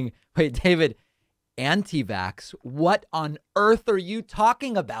saying, wait, David, anti-vax? What on earth are you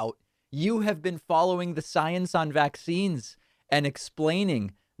talking about? You have been following the science on vaccines and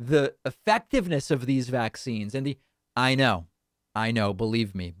explaining the effectiveness of these vaccines. I know,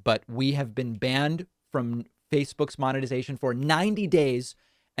 believe me, but we have been banned from Facebook's monetization for 90 days,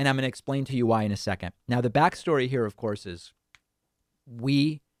 and I'm going to explain to you why in a second. Now, the backstory here, of course, is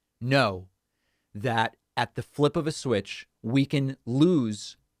we know that at the flip of a switch, we can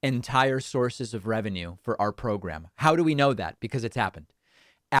lose entire sources of revenue for our program. How do we know that? Because it's happened.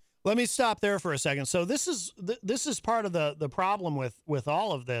 Let me stop there for a second. So this is part of the problem with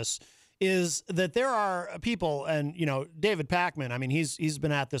all of this. Is that there are people, and you know, David Pakman, I mean, he's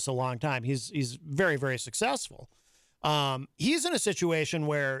been at this a long time. He's very, very successful. He's in a situation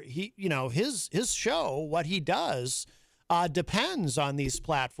where his show, what he does, depends on these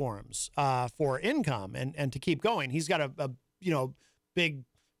platforms for income and to keep going. He's got a big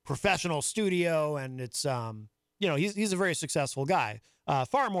professional studio, and it's he's a very successful guy,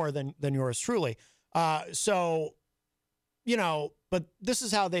 far more than yours truly. But this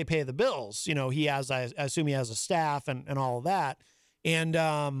is how they pay the bills. He has, I assume he has a staff and all of that. And,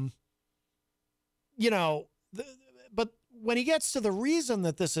 but when he gets to the reason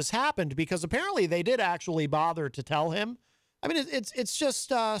that this has happened, because apparently they did actually bother to tell him. I mean, it's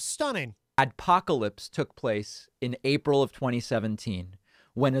just stunning. Adpocalypse took place in April of 2017,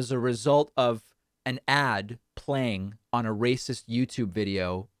 when as a result of an ad playing on a racist YouTube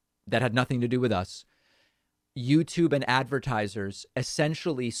video that had nothing to do with us, YouTube and advertisers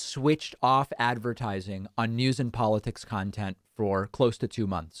essentially switched off advertising on news and politics content for close to 2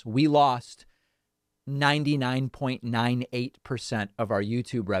 months. We lost 99.98% of our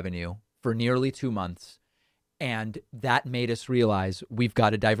YouTube revenue for nearly 2 months. And that made us realize we've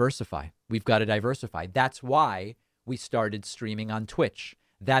got to diversify. We've got to diversify. That's why we started streaming on Twitch.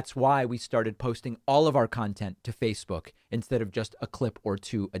 That's why we started posting all of our content to Facebook instead of just a clip or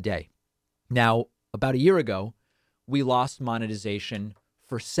two a day. Now, about a year ago, we lost monetization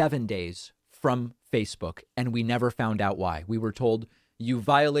for 7 days from Facebook, and we never found out why. We were told, you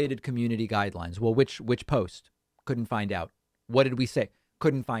violated community guidelines. Well, which post? Couldn't find out. What did we say?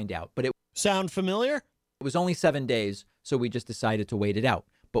 Couldn't find out. But it sound familiar? It was only 7 days, so we just decided to wait it out.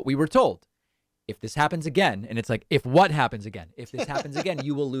 But we were told, if this happens again, and it's like, if what happens again? If this happens again,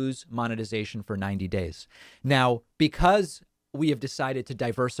 you will lose monetization for 90 days. Now, because we have decided to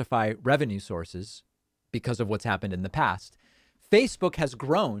diversify revenue sources because of what's happened in the past, Facebook has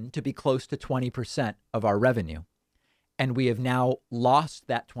grown to be close to 20% of our revenue. And we have now lost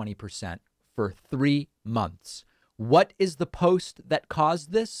that 20% for 3 months. What is the post that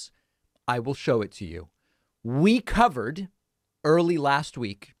caused this? I will show it to you. We covered early last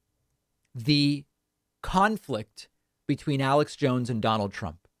week the conflict between Alex Jones and Donald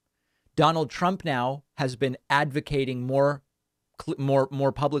Trump. Donald Trump now has been advocating more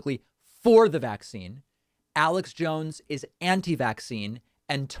publicly for the vaccine. Alex Jones is anti-vaccine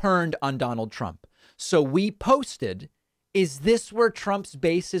and turned on Donald Trump. So we posted, is this where Trump's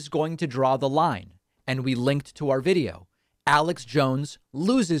base is going to draw the line? And we linked to our video. Alex Jones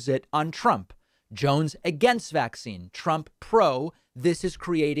loses it on Trump. Jones against vaccine, Trump pro. This is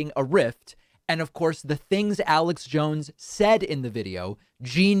creating a rift. And of course, the things Alex Jones said in the video,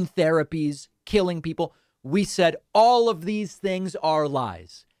 gene therapies, killing people, we said all of these things are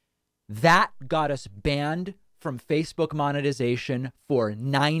lies. That got us banned from Facebook monetization for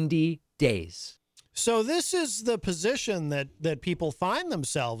 90 days. So this is the position that people find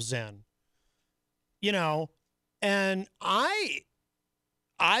themselves in, you know, and I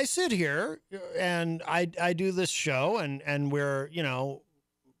sit here and I do this show and we're, you know,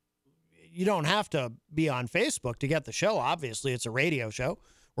 you don't have to be on Facebook to get the show. Obviously, it's a radio show.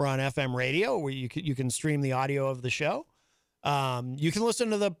 We're on FM radio where you can stream the audio of the show. You can listen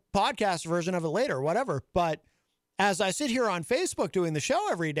to the podcast version of it later, whatever. But as I sit here on Facebook doing the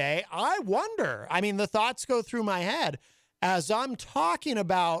show every day, I wonder, I mean, the thoughts go through my head as I'm talking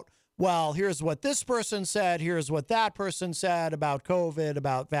about, well, here's what this person said, here's what that person said about COVID,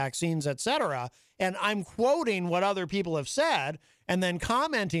 about vaccines, etc. And I'm quoting what other people have said and then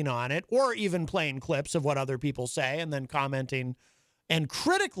commenting on it, or even playing clips of what other people say and then commenting and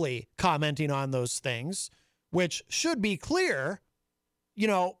critically commenting on those things, which should be clear. You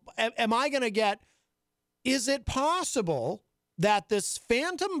know, am I going to get, is it possible that this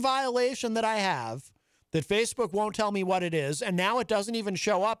phantom violation that I have, that Facebook won't tell me what it is, and now it doesn't even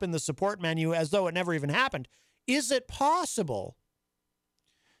show up in the support menu as though it never even happened? Is it possible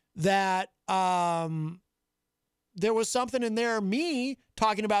that there was something in there, me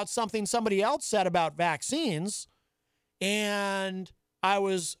talking about something somebody else said about vaccines, and I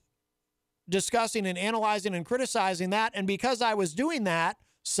was discussing and analyzing and criticizing that, and because I was doing that,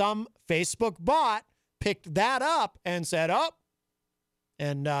 some Facebook bot picked that up and said, oh,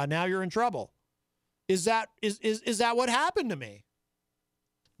 and now you're in trouble. Is that what happened to me?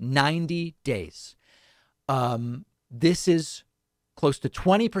 90 days. This is close to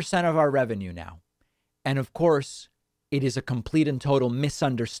 20% of our revenue now. And of course, it is a complete and total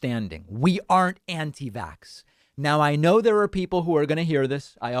misunderstanding. We aren't anti-vax. Now, I know there are people who are going to hear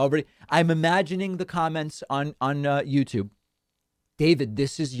this. I'm imagining the comments on YouTube. David,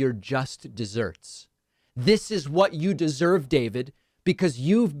 this is your just desserts. This is what you deserve, David, because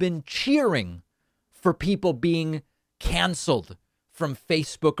you've been cheering for people being canceled from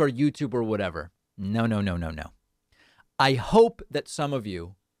Facebook or YouTube or whatever. No. I hope that some of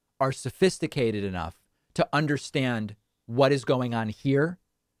you are sophisticated enough to understand what is going on here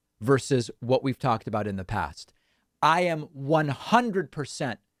versus what we've talked about in the past. I am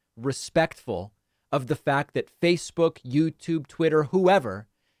 100% respectful of the fact that Facebook, YouTube, Twitter, whoever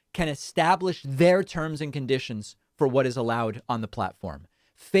can establish their terms and conditions for what is allowed on the platform.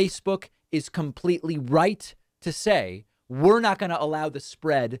 Facebook is completely right to say, we're not going to allow the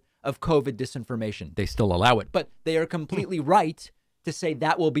spread of COVID disinformation. They still allow it, but they are completely right to say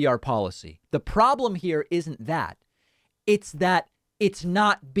that will be our policy. The problem here isn't that. It's that it's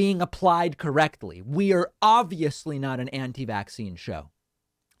not being applied correctly. We are obviously not an anti-vaccine show.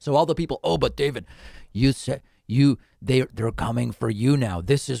 So all the people, oh, but David, you said they're coming for you now.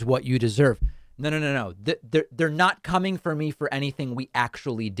 This is what you deserve. No. They're not coming for me for anything we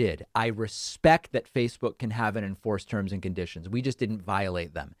actually did. I respect that Facebook can have and enforce terms and conditions. We just didn't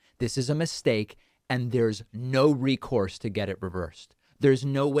violate them. This is a mistake, and there's no recourse to get it reversed. There's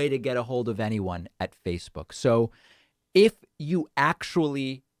no way to get a hold of anyone at Facebook. So if you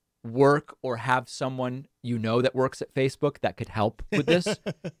actually work or have someone you know that works at Facebook that could help with this,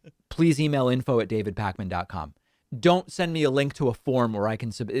 please email info@davidpakman.com. Don't send me a link to a form where I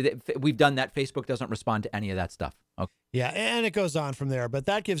can submit. We've done that. Facebook doesn't respond to any of that stuff. Okay. Yeah, and it goes on from there. But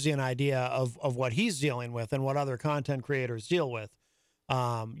that gives you an idea of what he's dealing with and what other content creators deal with.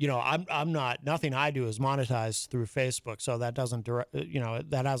 I'm not. Nothing I do is monetized through Facebook, so that doesn't.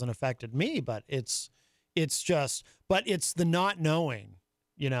 That hasn't affected me. But it's the not knowing.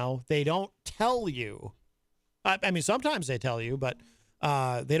 They don't tell you. I mean, sometimes they tell you, but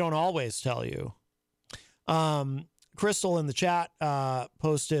they don't always tell you. Crystal in the chat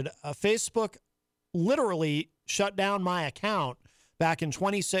posted, Facebook literally shut down my account back in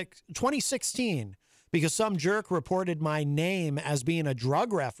 2016 because some jerk reported my name as being a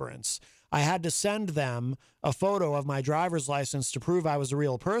drug reference. I had to send them a photo of my driver's license to prove I was a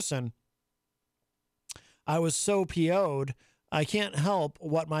real person. I was so PO'd. I can't help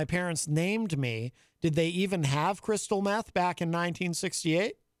what my parents named me. Did they even have crystal meth back in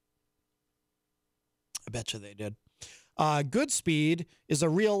 1968? I bet you they did. Goodspeed is a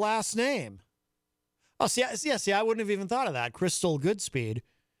real last name. Oh, see, I wouldn't have even thought of that. Crystal Goodspeed.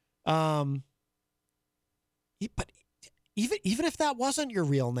 But even if that wasn't your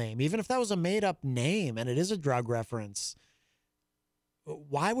real name, even if that was a made-up name and it is a drug reference,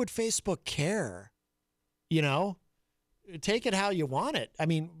 why would Facebook care? Take it how you want it. I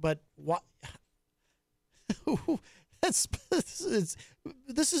mean, but what? This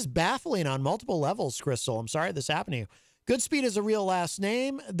is baffling on multiple levels, Crystal. I'm sorry this happened to you. Goodspeed is a real last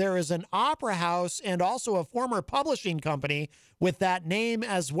name. There is an opera house and also a former publishing company with that name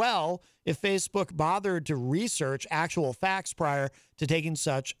as well. If Facebook bothered to research actual facts prior to taking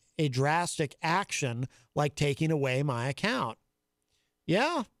such a drastic action like taking away my account.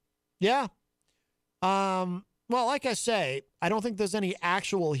 Yeah. Well, like I say, I don't think there's any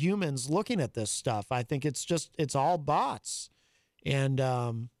actual humans looking at this stuff. I think it's all bots. And,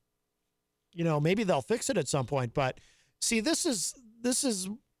 maybe they'll fix it at some point. But see, this is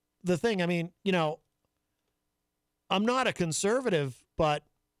the thing. I mean, I'm not a conservative, but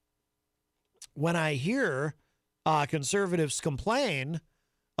when I hear conservatives complain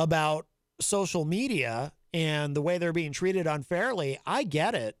about social media and the way they're being treated unfairly, I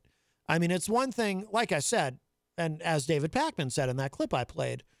get it. I mean, it's one thing, like I said, and as David Pakman said in that clip I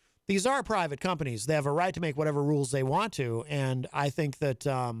played, these are private companies. They have a right to make whatever rules they want to. And I think that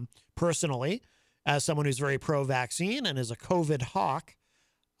personally, as someone who's very pro-vaccine and is a COVID hawk,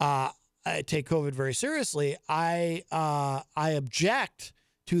 I take COVID very seriously. I object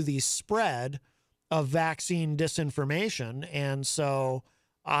to the spread of vaccine disinformation. And so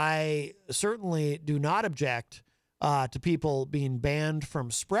I certainly do not object to people being banned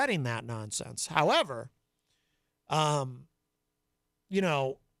from spreading that nonsense. However,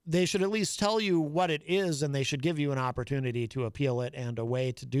 they should at least tell you what it is, and they should give you an opportunity to appeal it and a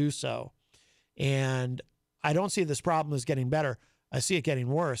way to do so. And I don't see this problem as getting better. I see it getting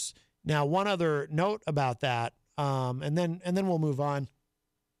worse. Now, one other note about that, and then we'll move on.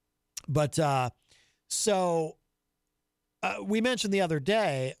 But we mentioned the other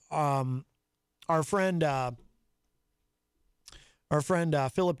day, our friend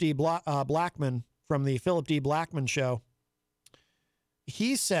Philip D. Blackman from the Philip D. Blackman Show.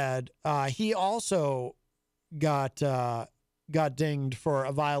 He said he also got dinged for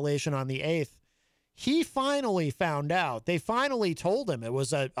a violation on the 8th. He finally found out. They finally told him it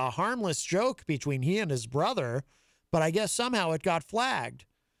was a harmless joke between he and his brother, but I guess somehow it got flagged.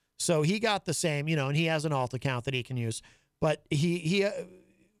 So he got the same, and he has an alt account that he can use. But he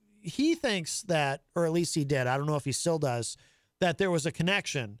thinks that, or at least he did, I don't know if he still does, that there was a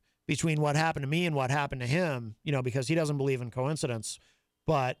connection between what happened to me and what happened to him, because he doesn't believe in coincidence.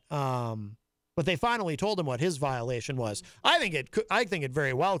 But they finally told him what his violation was. I think it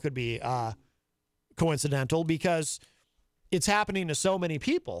very well could be coincidental because it's happening to so many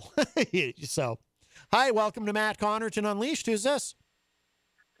people. So, hi, welcome to Matt Connarton Unleashed. Who's this?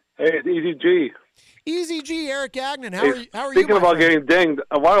 Hey, it's Eazy-G. Eazy-G, Eric Gagnon. How are you? Speaking about getting dinged,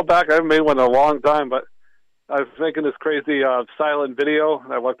 a while back, I haven't made one in a long time, but I was making this crazy silent video.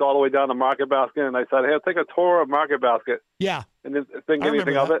 I walked all the way down to Market Basket, and I said, hey, I'll take a tour of Market Basket. Yeah. And didn't think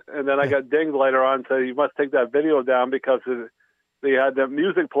anything of it. And then I got dinged later on, so you must take that video down because they had the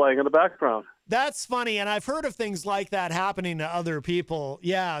music playing in the background. That's funny, and I've heard of things like that happening to other people.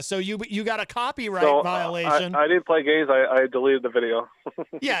 Yeah, so you got a copyright violation. I didn't play games. I deleted the video.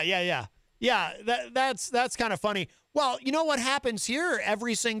 Yeah. That's kind of funny. Well, you know what happens here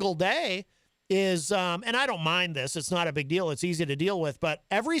every single day is, and I don't mind this. It's not a big deal. It's easy to deal with. But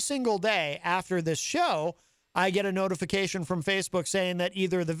every single day after this show, I get a notification from Facebook saying that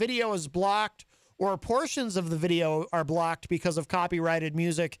either the video is blocked or portions of the video are blocked because of copyrighted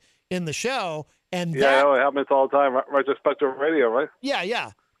music in the show. And yeah, I know, it happens all the time. Retrospective radio, right?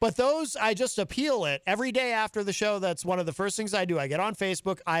 Yeah. But those, I just appeal it every day after the show. That's one of the first things I do. I get on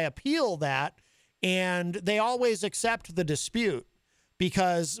Facebook, I appeal that, and they always accept the dispute.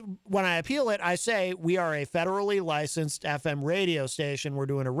 Because when I appeal it, I say, we are a federally licensed FM radio station. We're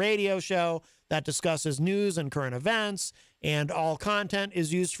doing a radio show that discusses news and current events, and all content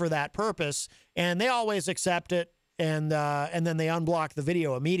is used for that purpose. And they always accept it, and then they unblock the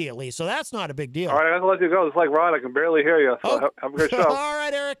video immediately. So that's not a big deal. All right, I'm going to let you go. It's like Rod, I can barely hear you. So have a good show. All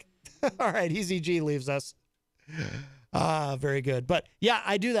right, Eric. All right, Eazy-G leaves us. Very good. But yeah,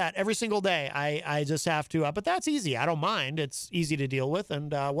 I do that every single day. I just have to, but that's easy. I don't mind. It's easy to deal with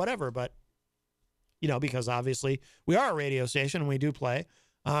and whatever. But, because obviously we are a radio station and we do play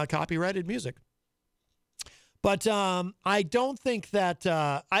copyrighted music. But I don't think that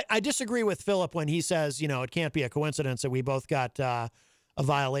I disagree with Philip when he says, it can't be a coincidence that we both got a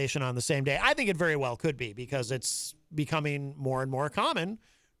violation on the same day. I think it very well could be because it's becoming more and more common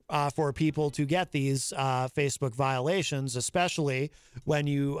for people to get these Facebook violations, especially when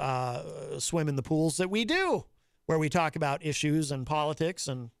you swim in the pools that we do, where we talk about issues and politics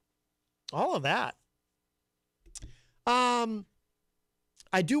and all of that.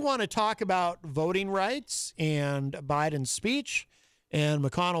 I do want to talk about voting rights and Biden's speech and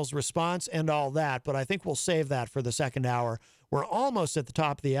McConnell's response and all that, but I think we'll save that for the second hour. We're almost at the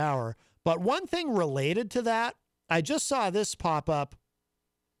top of the hour. But one thing related to that, I just saw this pop up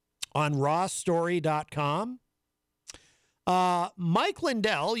on rawstory.com. Mike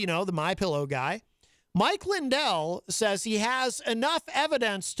Lindell, the MyPillow guy, Mike Lindell says he has enough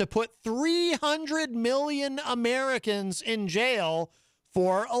evidence to put 300 million Americans in jail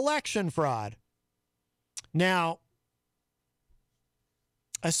for election fraud. Now,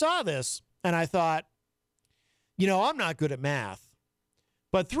 I saw this and I thought, I'm not good at math,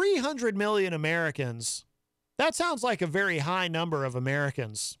 but 300 million Americans, that sounds like a very high number of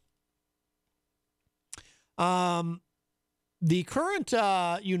Americans. The current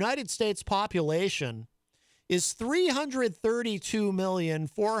United States population is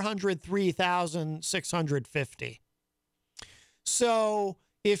 332,403,650. So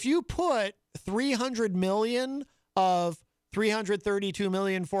if you put 300 million of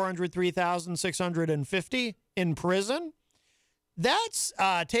 332,403,650 in prison, that's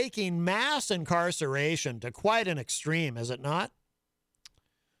taking mass incarceration to quite an extreme, is it not?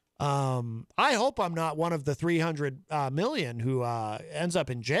 I hope I'm not one of the 300 million who ends up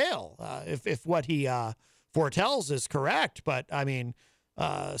in jail if what he foretells is correct. But I mean,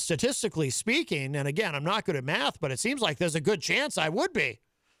 statistically speaking, and again, I'm not good at math, but it seems like there's a good chance I would be.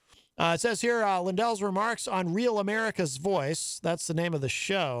 It says here, Lindell's remarks on Real America's Voice, that's the name of the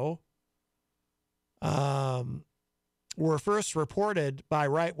show, were first reported by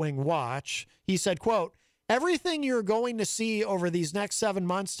Right Wing Watch. He said, quote, "Everything you're going to see over these next 7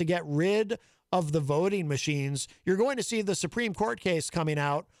 months to get rid of the voting machines, you're going to see the Supreme Court case coming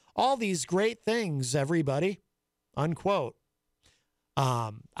out, all these great things, everybody," unquote.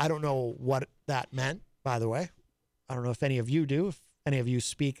 I don't know what that meant, by the way. I don't know if any of you do, if any of you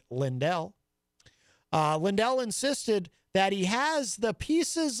speak Lindell. Lindell insisted that he has the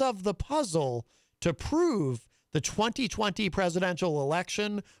pieces of the puzzle to prove the 2020 presidential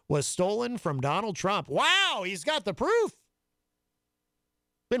election was stolen from Donald Trump. Wow, he's got the proof.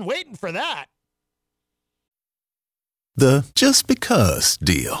 Been waiting for that. The just because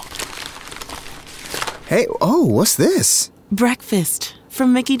deal. Hey, what's this? Breakfast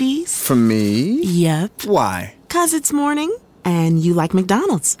from Mickey D's. From me? Yep. Why? 'Cause it's morning and you like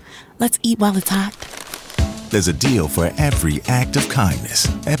McDonald's. Let's eat while it's hot. There's a deal for every act of kindness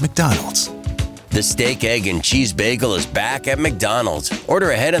at McDonald's. The steak, egg, and cheese bagel is back at McDonald's.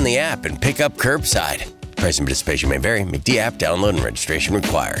 Order ahead on the app and pick up curbside. Price and participation may vary. McD app download and registration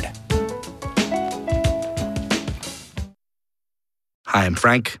required. Hi, I'm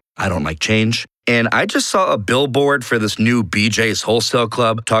Frank. I don't like change. And I just saw a billboard for this new BJ's Wholesale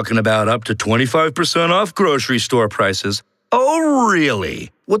Club talking about up to 25% off grocery store prices. Oh,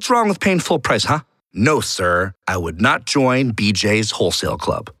 really? What's wrong with paying full price, huh? No, sir. I would not join BJ's Wholesale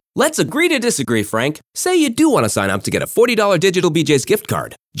Club. Let's agree to disagree, Frank. Say you do want to sign up to get a $40 digital BJ's gift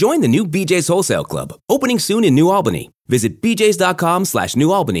card. Join the new BJ's Wholesale Club, opening soon in New Albany. Visit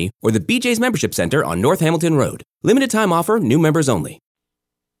bjs.com/New Albany or the BJ's Membership Center on North Hamilton Road. Limited time offer, new members only.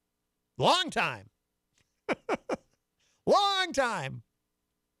 Long time. Long time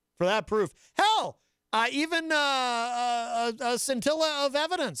for that proof. Hell, even a scintilla of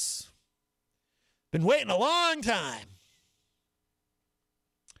evidence. Been waiting a long time.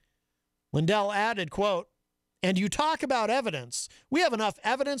 Lindell added, quote, "And you talk about evidence. We have enough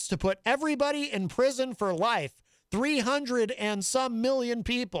evidence to put everybody in prison for life. 300 and some million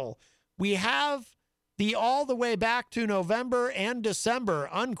people. We have the all the way back to November and December,"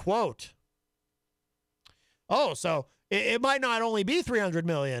 unquote. Oh, so it might not only be 300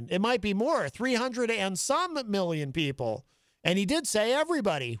 million. It might be more, 300 and some million people. And he did say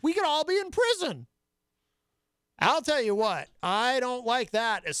everybody. We could all be in prison. I'll tell you what, I don't like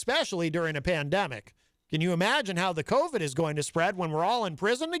that, especially during a pandemic. Can you imagine how the COVID is going to spread when we're all in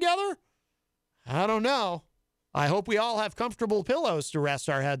prison together? I don't know. I hope we all have comfortable pillows to rest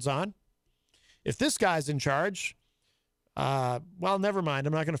our heads on. If this guy's in charge, well, never mind.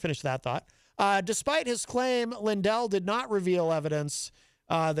 I'm not going to finish that thought. Despite his claim, Lindell did not reveal evidence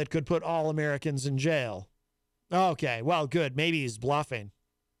that could put all Americans in jail. Okay, well, good. Maybe he's bluffing.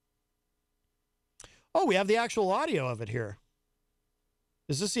 Oh, we have the actual audio of it here.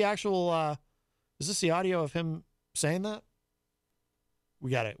 Is this the actual, is this the audio of him saying that?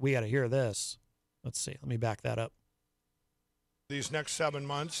 We gotta hear this. Let's see. Let me back that up. These next 7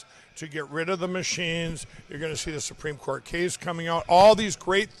 months to get rid of the machines. You're going to see the Supreme Court case coming out. All these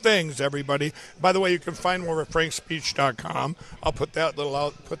great things, everybody. By the way, you can find more at frankspeech.com. I'll put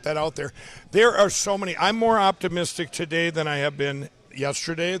that out there. There are so many. I'm more optimistic today than I have been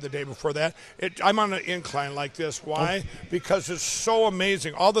yesterday, the day before that. I'm on an incline like this. Why? Because it's so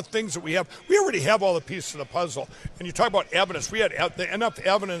amazing. All the things that we have, we already have all the pieces of the puzzle. And you talk about evidence. We had enough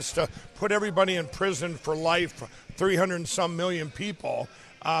evidence to put everybody in prison for life, 300 and some million people.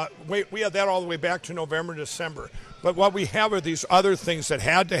 We had that all the way back to November, December. But what we have are these other things that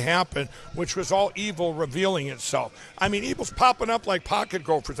had to happen, which was all evil revealing itself. I mean, evil's popping up like pocket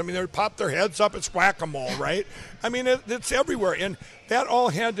gophers. I mean, they pop their heads up. It's whack-a-mole, right? I mean, it's everywhere. And that all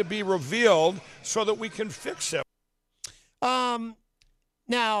had to be revealed so that we can fix it.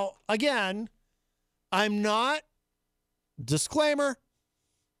 Now, again, I'm not, disclaimer,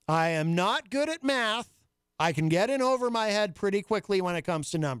 I am not good at math. I can get in over my head pretty quickly when it comes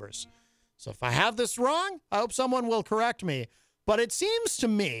to numbers. So if I have this wrong, I hope someone will correct me. But it seems to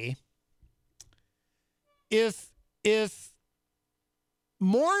me if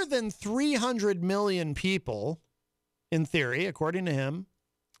more than 300 million people, in theory, according to him,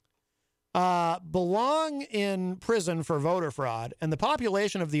 belong in prison for voter fraud, and the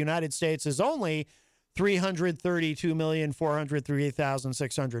population of the United States is only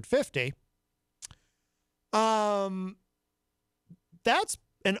 332,403,650, that's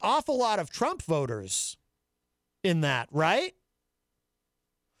an awful lot of Trump voters in that, right?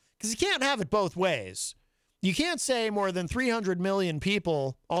 Because you can't have it both ways. You can't say more than 300 million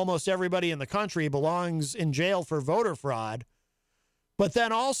people, almost everybody in the country, belongs in jail for voter fraud, but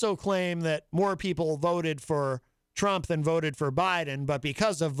then also claim that more people voted for Trump than voted for Biden, but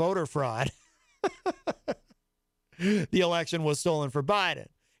because of voter fraud, the election was stolen for Biden.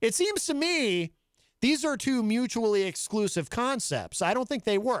 It seems to me these are two mutually exclusive concepts. I don't think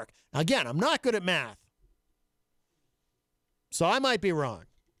they work. Again, I'm not good at math, so I might be wrong.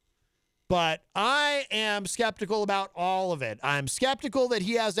 But I am skeptical about all of it. I'm skeptical that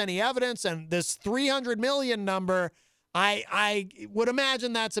he has any evidence, and this 300 million number, I would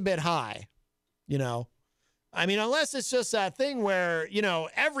imagine that's a bit high, you know. I mean, unless it's just that thing where, you know,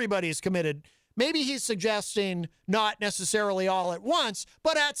 everybody's committed. Maybe he's suggesting not necessarily all at once,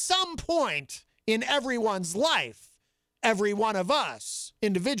 but at some point in everyone's life, every one of us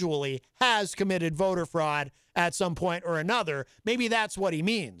individually has committed voter fraud at some point or another. Maybe that's what he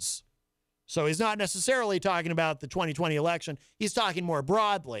means. So he's not necessarily talking about the 2020 election. He's talking more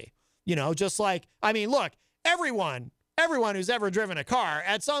broadly, you know, just like, I mean, look, everyone who's ever driven a car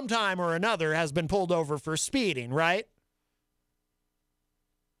at some time or another has been pulled over for speeding, right?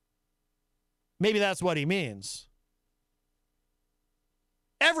 Maybe that's what he means.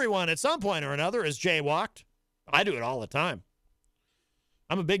 Everyone at some point or another has jaywalked. I do it all the time.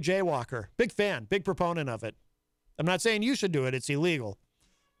 I'm a big jaywalker, big fan, big proponent of it. I'm not saying you should do it. It's illegal.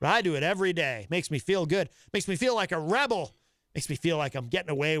 But I do it every day. Makes me feel good. Makes me feel like a rebel. Makes me feel like I'm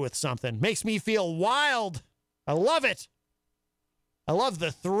getting away with something. Makes me feel wild. I love it. I love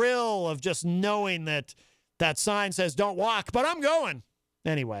the thrill of just knowing that that sign says don't walk, but I'm going.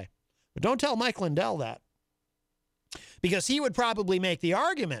 Anyway, but don't tell Mike Lindell that. Because he would probably make the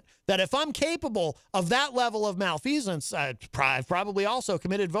argument that if I'm capable of that level of malfeasance, I've probably also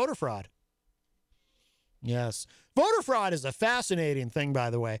committed voter fraud. Yes. Voter fraud is a fascinating thing,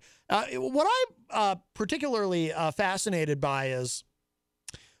 by the way. What I'm particularly fascinated by is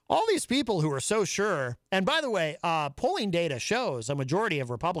all these people who are so sure. And by the way, polling data shows a majority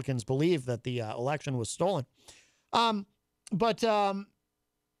of Republicans believe that the election was stolen. But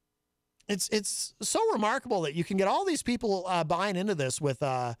it's so remarkable that you can get all these people buying into this with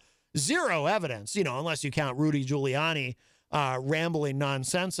zero evidence, unless you count Rudy Giuliani rambling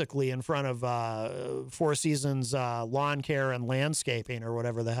nonsensically in front of Four Seasons Lawn Care and Landscaping or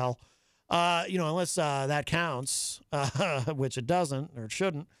whatever the hell, unless that counts, which it doesn't or it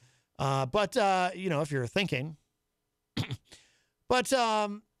shouldn't. But if you're thinking. But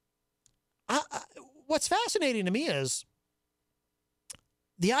what's fascinating to me is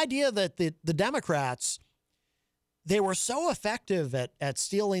the idea that the Democrats, they were so effective at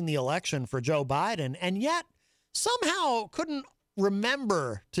stealing the election for Joe Biden, and yet somehow couldn't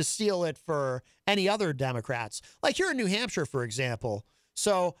remember to steal it for any other Democrats. Like here in New Hampshire, for example.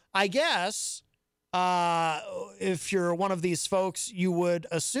 So I guess if you're one of these folks, you would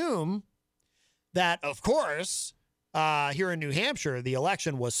assume that, of course, here in New Hampshire, the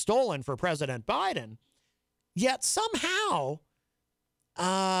election was stolen for President Biden. Yet somehow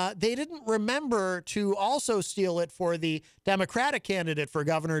they didn't remember to also steal it for the Democratic candidate for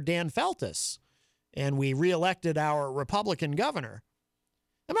governor, Dan Feltus. And we reelected our Republican governor.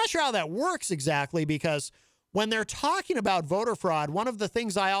 I'm not sure how that works exactly, because when they're talking about voter fraud, one of the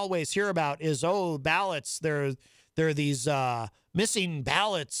things I always hear about is, ballots. There are these missing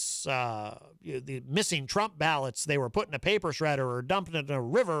ballots, the missing Trump ballots. They were put in a paper shredder or dumped in a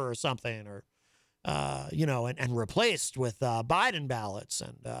river or something, or and replaced with Biden ballots.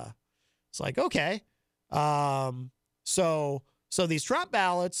 And it's like, okay. So these Trump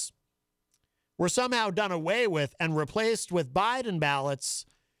ballots were somehow done away with and replaced with Biden ballots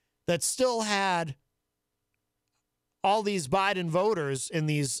that still had all these Biden voters in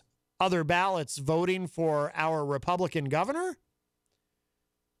these other ballots voting for our Republican governor.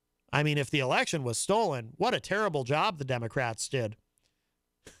 I mean, if the election was stolen, what a terrible job the Democrats did.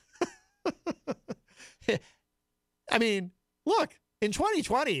 I mean, look, in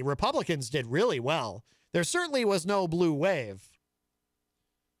 2020, Republicans did really well. There certainly was no blue wave.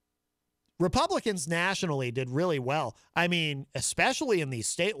 Republicans nationally did really well. I mean, especially in these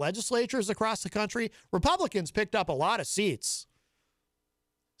state legislatures across the country, Republicans picked up a lot of seats.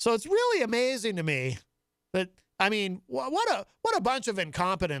 So it's really amazing to me that, I mean, what a bunch of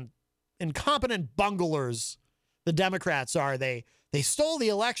incompetent bunglers the Democrats are. They stole the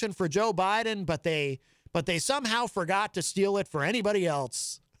election for Joe Biden, but they somehow forgot to steal it for anybody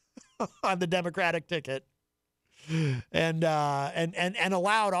else on the Democratic ticket. And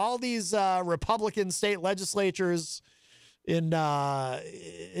allowed all these Republican state legislatures in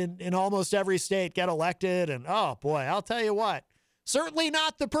almost every state get elected. And oh boy, I'll tell you what, certainly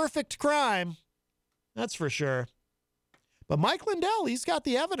not the perfect crime, that's for sure. But Mike Lindell, he's got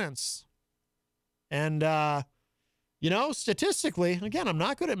the evidence, and statistically, again, I'm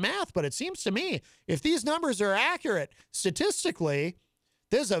not good at math, but it seems to me if these numbers are accurate statistically,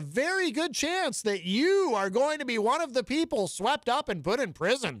 there's a very good chance that you are going to be one of the people swept up and put in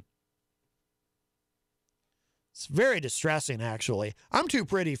prison. It's very distressing, actually. I'm too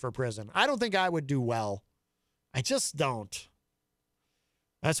pretty for prison. I don't think I would do well. I just don't.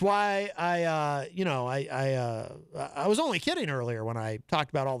 That's why I was only kidding earlier when I talked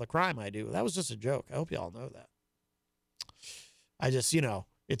about all the crime I do. That was just a joke. I hope you all know that. I just,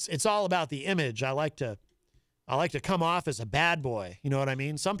 it's all about the image. I like to come off as a bad boy. You know what I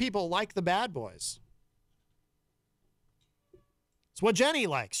mean? Some people like the bad boys. It's what Jenny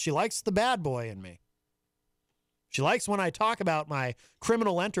likes. She likes the bad boy in me. She likes when I talk about my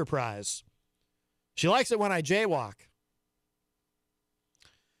criminal enterprise. She likes it when I jaywalk.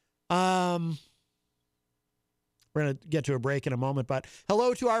 We're going to get to a break in a moment, but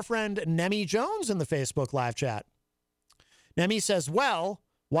hello to our friend Nemi Jones in the Facebook live chat. Nemi says, well,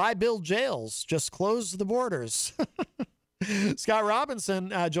 why build jails? Just close the borders. Scott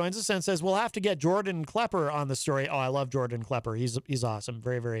Robinson joins us and says, we'll have to get Jordan Klepper on the story. Oh, I love Jordan Klepper. He's awesome.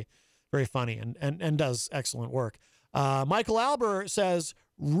 Very, very, very funny and does excellent work. Michael Albert says,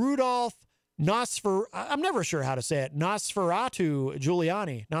 Rudolph I'm never sure how to say it. Nosferatu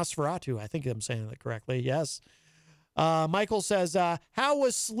Giuliani. Nosferatu. I think I'm saying that correctly. Yes. Michael says, how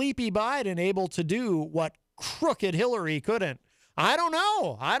was Sleepy Biden able to do what crooked Hillary couldn't? I don't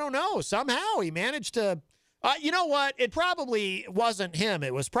know. Somehow he managed to You know what? It probably wasn't him.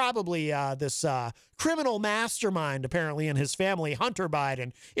 It was probably this criminal mastermind, apparently, in his family, Hunter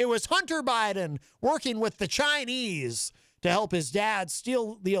Biden. It was Hunter Biden working with the Chinese to help his dad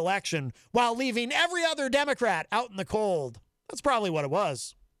steal the election while leaving every other Democrat out in the cold. That's probably what it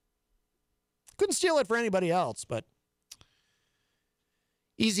was. Couldn't steal it for anybody else, but...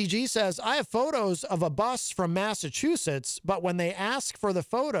 Eazy-G says, I have photos of a bus from Massachusetts, but when they ask for the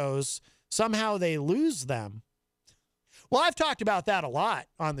photos... somehow they lose them. Well, I've talked about that a lot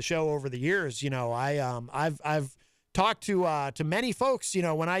on the show over the years. You know, I've talked to many folks, you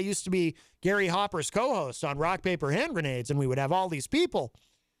know, when I used to be Gary Hopper's co-host on Rock, Paper, Hand Grenades, and we would have all these people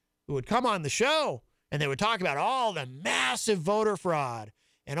who would come on the show and they would talk about all the massive voter fraud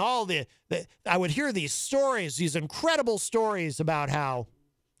and all I would hear these stories, these incredible stories about how,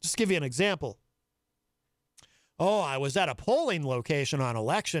 just give you an example. Oh, I was at a polling location on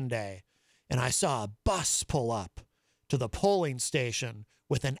election day, and I saw a bus pull up to the polling station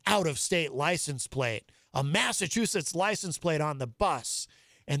with an out-of-state license plate, a Massachusetts license plate on the bus.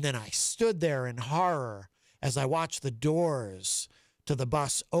 And then I stood there in horror as I watched the doors to the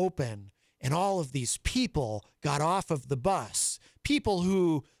bus open, and all of these people got off of the bus. People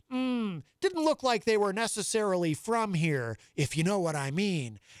who didn't look like they were necessarily from here, if you know what I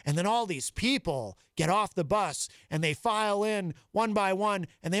mean. And then all these people get off the bus and they file in one by one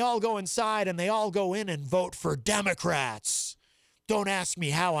and they all go inside and they all go in and vote for Democrats. Don't ask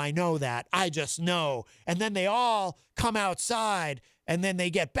me how I know that. I just know. And then they all come outside and then they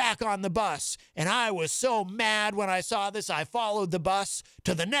get back on the bus. And I was so mad when I saw this, I followed the bus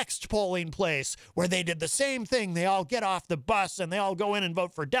to the next polling place where they did the same thing. They all get off the bus and they all go in and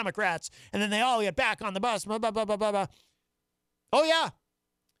vote for Democrats. And then they all get back on the bus. Blah, blah, blah, blah, blah. Oh, yeah.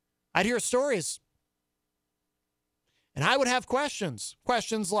 I'd hear stories. And I would have questions.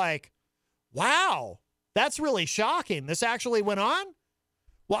 Questions like, wow, that's really shocking. This actually went on?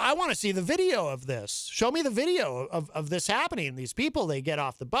 Well, I want to see the video of this. Show me the video of this happening. These people, they get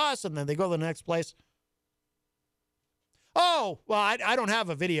off the bus and then they go to the next place. Oh, well, I don't have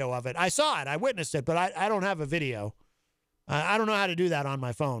a video of it. I saw it. I witnessed it, but I don't have a video. I don't know how to do that on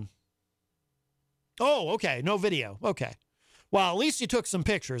my phone. Oh, okay. No video. Okay. Well, at least you took some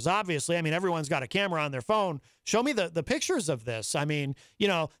pictures, obviously. I mean, everyone's got a camera on their phone. Show me the pictures of this. I mean, you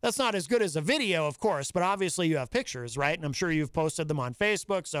know, that's not as good as a video, of course, but obviously you have pictures, right? And I'm sure you've posted them on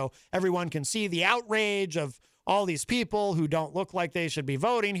Facebook so everyone can see the outrage of all these people who don't look like they should be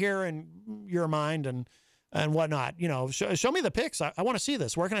voting here in your mind and whatnot. You know, show me the pics. I want to see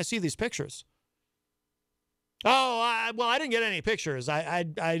this. Where can I see these pictures? Oh, well, I didn't get any pictures. I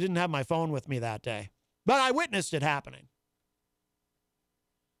didn't have my phone with me that day, but I witnessed it happening.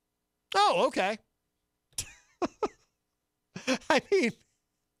 Oh, okay. I mean,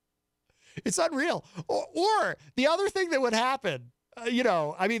 it's unreal. Or the other thing that would happen, you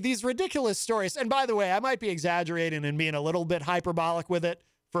know, I mean, these ridiculous stories. And by the way, I might be exaggerating and being a little bit hyperbolic with it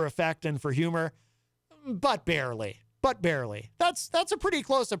for effect and for humor, but barely. That's a pretty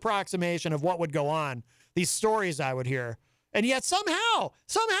close approximation of what would go on. These stories I would hear. And yet somehow,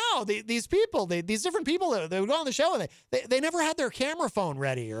 these people, these different people that would go on the show, and they never had their camera phone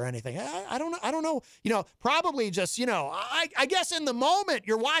ready or anything. I don't know. You know, probably just, you know, I guess in the moment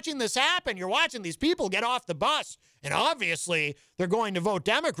you're watching this happen, you're watching these people get off the bus, and obviously they're going to vote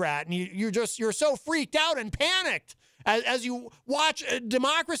Democrat, and you're so freaked out and panicked as you watch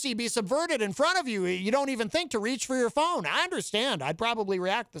democracy be subverted in front of you. You don't even think to reach for your phone. I understand. I'd probably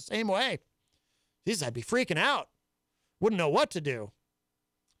react the same way. Jeez, I'd be freaking out. Wouldn't know what to do.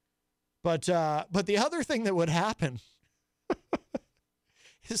 But the other thing that would happen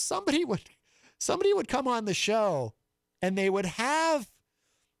is somebody would come on the show and they would have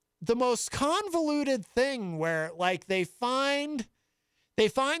the most convoluted thing where, like, they find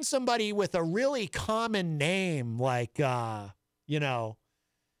somebody with a really common name, like you know,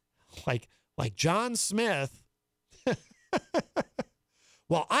 like John Smith.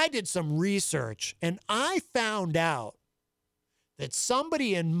 Well, I did some research and I found out that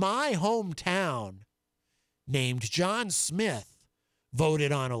somebody in my hometown named John Smith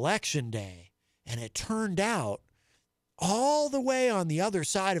voted on election day. And it turned out all the way on the other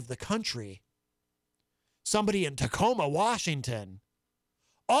side of the country, somebody in Tacoma, Washington,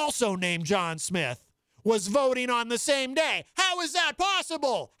 also named John Smith, was voting on the same day. How is that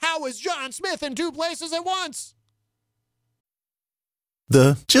possible? How is John Smith in two places at once?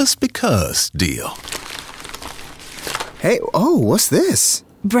 The just because deal. Hey, oh, what's this?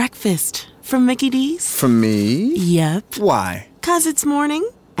 Breakfast from Mickey D's. From me? Yep. Why? 'Cause it's morning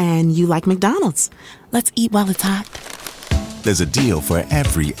and you like McDonald's. Let's eat while it's hot. There's a deal for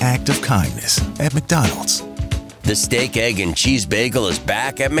every act of kindness at McDonald's. The steak, egg, and cheese bagel is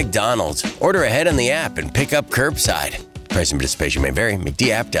back at McDonald's. Order ahead on the app and pick up curbside. Price and participation may vary. McD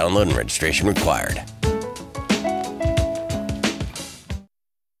app download and registration required.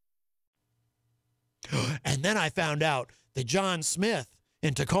 And then I found out that John Smith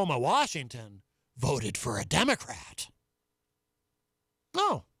in Tacoma, Washington, voted for a Democrat.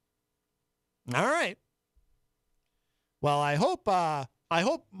 Oh. All right. Well, I hope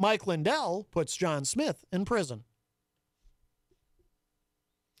Mike Lindell puts John Smith in prison.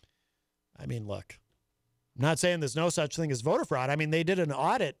 I mean, look, I'm not saying there's no such thing as voter fraud. I mean, they did an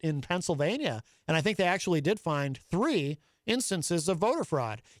audit in Pennsylvania, and I think they actually did find 3 instances of voter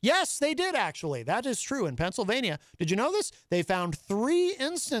fraud. Yes, they did, actually. That is true. In Pennsylvania, did you know this? They found 3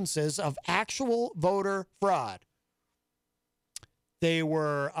 instances of actual voter fraud. They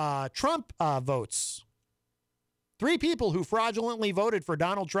were Trump votes. 3 people who fraudulently voted for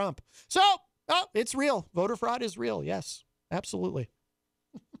Donald Trump. So, it's real. Voter fraud is real. Yes, absolutely.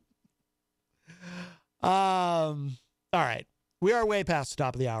 All right. We are way past the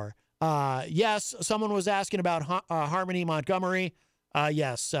top of the hour. Yes, someone was asking about Harmony Montgomery.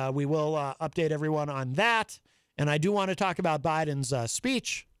 Yes, we will update everyone on that. And I do want to talk about Biden's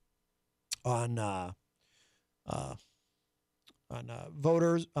speech on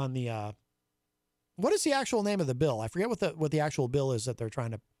voters, on the what is the actual name of the bill? I forget what the actual bill is that they're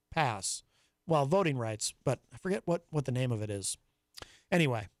trying to pass. Well, voting rights, but I forget what the name of it is.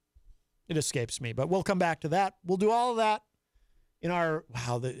 Anyway, it escapes me, but we'll come back to that. We'll do all of that in our,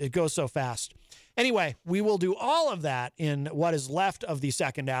 it goes so fast. Anyway, we will do all of that in what is left of the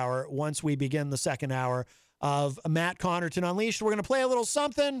second hour once we begin the second hour of Matt Connarton Unleashed. We're going to play a little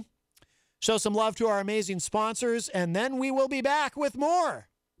something, show some love to our amazing sponsors, and then we will be back with more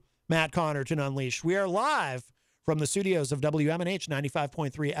Matt Connarton Unleashed. We are live from the studios of WMNH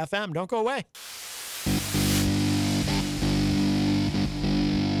 95.3 FM. Don't go away.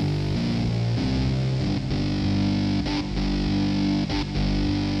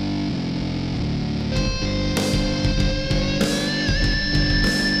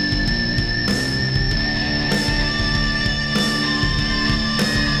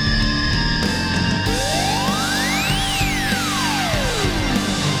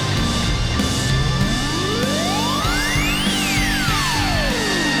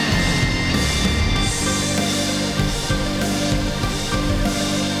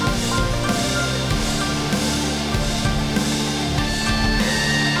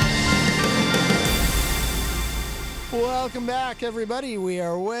 Welcome back, everybody. We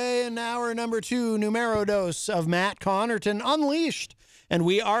are way in hour number 2, numero dos of Matt Connarton Unleashed. And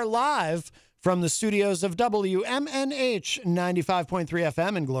we are live from the studios of WMNH 95.3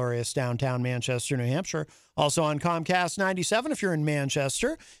 FM in glorious downtown Manchester, New Hampshire. Also on Comcast 97 if you're in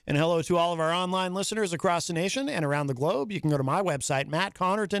Manchester. And hello to all of our online listeners across the nation and around the globe. You can go to my website,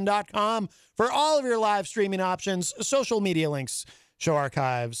 mattconnarton.com, for all of your live streaming options, social media links, show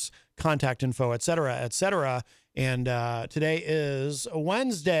archives, contact info, etc., etc. And today is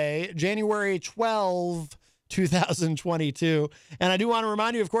Wednesday, January 12, 2022. And I do want to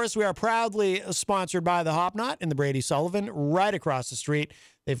remind you, of course, we are proudly sponsored by the Hop Knot in the Brady Sullivan right across the street.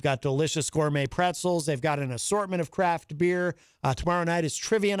 They've got delicious gourmet pretzels. They've got an assortment of craft beer. Tomorrow night is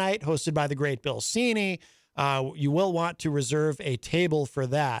Trivia Night, hosted by the great Bill Cini. You will want to reserve a table for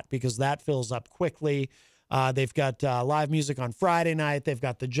that because that fills up quickly. They've got live music on Friday night. They've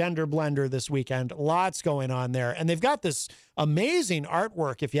got the Gender Blender this weekend. Lots going on there. And they've got this amazing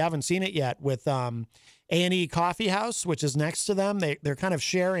artwork, if you haven't seen it yet, with A&E Coffee House, which is next to them. They're kind of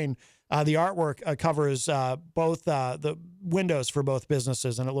sharing the artwork covers both the windows for both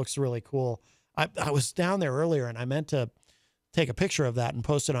businesses, and it looks really cool. I was down there earlier, and I meant to take a picture of that and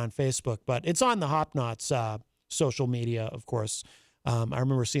post it on Facebook, but it's on the Hop Knots social media, of course. I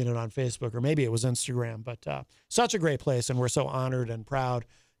remember seeing it on Facebook, or maybe it was Instagram, but such a great place, and we're so honored and proud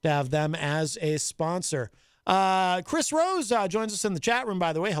to have them as a sponsor. Chris Rose joins us in the chat room,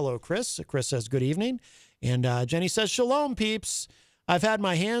 by the way. Hello, Chris. Chris says, good evening. And Jenny says, shalom, peeps. I've had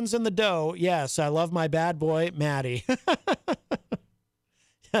my hands in the dough. Yes, I love my bad boy, Maddie.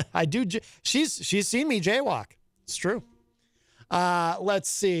 I do. She's seen me jaywalk. It's true. Let's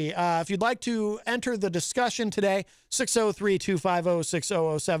see. If you'd like to enter the discussion today,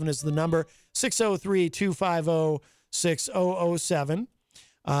 603-250-6007 is the number. 603-250-6007.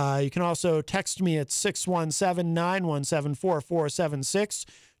 You can also text me at 617-917-4476.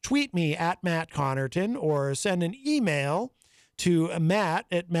 Tweet me at Matt Connarton, or send an email to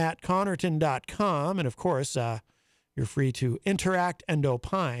matt@mattconnarton.com. And of course, you're free to interact and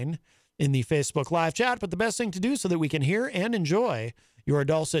opine in the Facebook live chat. But the best thing to do so that we can hear and enjoy your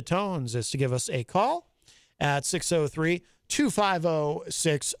dulcet tones is to give us a call at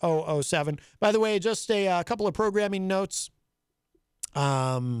 603-250-6007. By the way, just a couple of programming notes.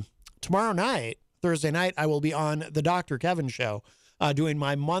 Tomorrow night, Thursday night, I will be on the Dr. Kevin Show, doing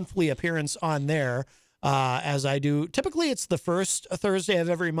my monthly appearance on there, as I do. Typically, it's the first Thursday of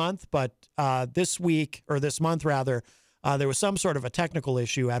every month, but this month, there was some sort of a technical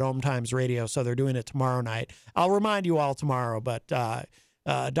issue at Home Times Radio, so they're doing it tomorrow night. I'll remind you all tomorrow, but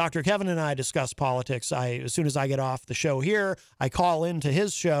Dr. Kevin and I discuss politics. As soon as I get off the show here, I call into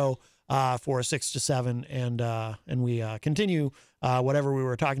his show for 6 to 7, and we continue whatever we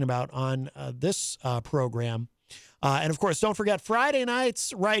were talking about on this program. And, of course, don't forget Friday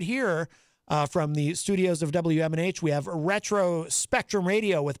nights right here from the studios of WMNH. We have Retro Spectrum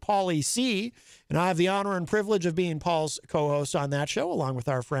Radio with Paulie C., and I have the honor and privilege of being Paul's co-host on that show, along with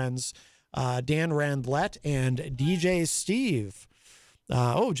our friends Dan Randlett and DJ Steve.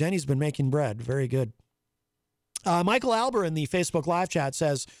 Jenny's been making bread. Very good. Michael Alber in the Facebook Live chat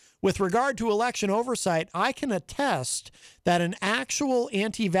says, with regard to election oversight, I can attest that an actual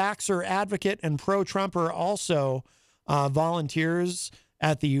anti-vaxxer advocate and pro-Trumper also volunteers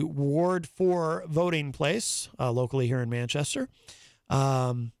at the Ward 4 voting place locally here in Manchester.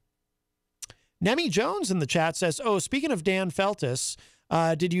 Nemi Jones in the chat says, speaking of Dan Feltus,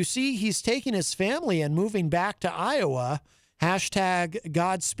 did you see he's taking his family and moving back to Iowa? #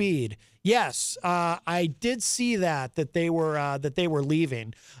 Godspeed. Yes, I did see that they were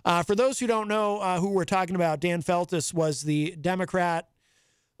leaving. For those who don't know who we're talking about, Dan Feltus was the Democrats'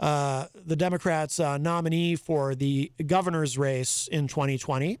 nominee for the governor's race in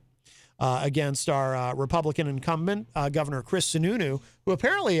 2020 against our Republican incumbent, Governor Chris Sununu, who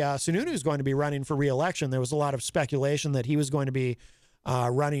apparently Sununu is going to be running for re-election. There was a lot of speculation that he was going to be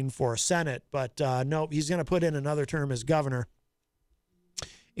running for Senate, but nope, he's going to put in another term as governor.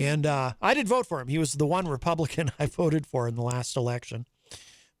 And I did vote for him. He was the one Republican I voted for in the last election.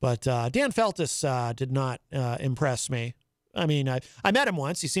 But Dan Feltus did not impress me. I mean, I met him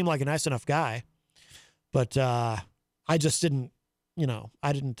once. He seemed like a nice enough guy. But I just didn't,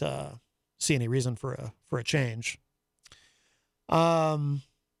 I didn't see any reason for a change. Let's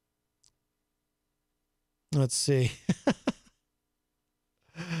see.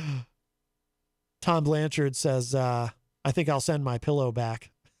 Tom Blanchard says, I think I'll send my pillow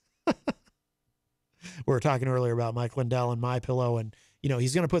back. We were talking earlier about Mike Lindell and My Pillow, and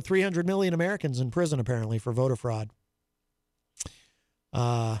he's going to put 300 million Americans in prison apparently for voter fraud.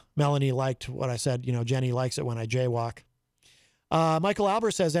 Melanie liked what I said. Jenny likes it when I jaywalk. Michael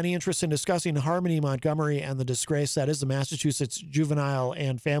Albert says, any interest in discussing Harmony Montgomery and the disgrace that is the Massachusetts juvenile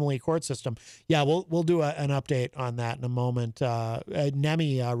and family court system? Yeah, we'll do an update on that in a moment.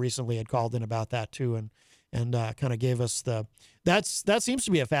 Nemi recently had called in about that too, and kind of gave us that seems to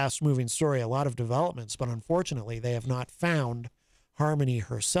be a fast moving story, a lot of developments, but unfortunately they have not found Harmony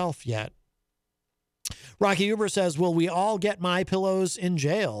herself yet. Rocky Uber says, will we all get My Pillows in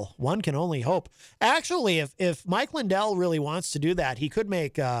jail? One can only hope. Actually, if Mike Lindell really wants to do that, he could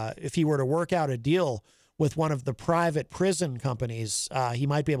make, if he were to work out a deal with one of the private prison companies, he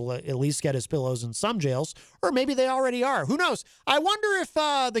might be able to at least get his pillows in some jails, or maybe they already are. Who knows? I wonder if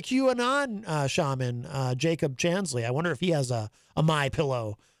the QAnon shaman, Jacob Chansley, I wonder if he has a My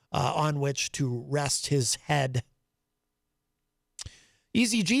Pillow on which to rest his head.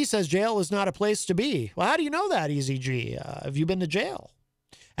 Eazy-G says jail is not a place to be. Well, how do you know that, Eazy-G? Have you been to jail?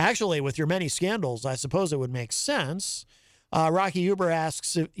 Actually, with your many scandals, I suppose it would make sense. Rocky Uber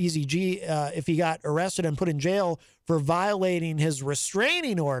asks Eazy-G if he got arrested and put in jail for violating his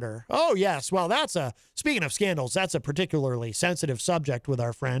restraining order. Oh, yes. Well, speaking of scandals, that's a particularly sensitive subject with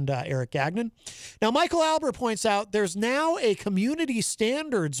our friend Eric Gagnon. Now, Michael Albert points out there's now a community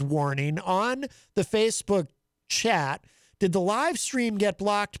standards warning on the Facebook chat. Did the live stream get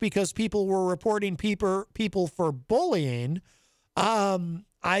blocked because people were reporting people for bullying?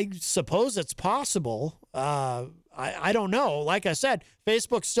 I suppose it's possible. I don't know. Like I said,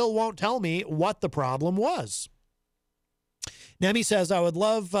 Facebook still won't tell me what the problem was. Nemi says, I would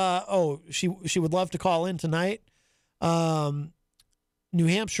love, she would love to call in tonight. New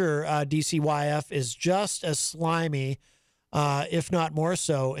Hampshire DCYF is just as slimy, if not more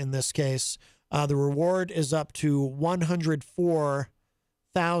so in this case. The reward is up to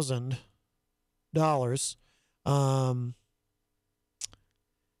 $104,000.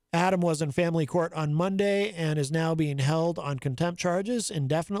 Adam was in family court on Monday and is now being held on contempt charges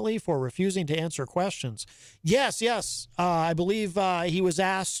indefinitely for refusing to answer questions. Yes. I believe he was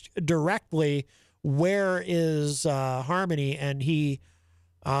asked directly, where is Harmony? And he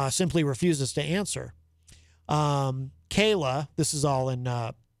simply refuses to answer. Kayla, this is all in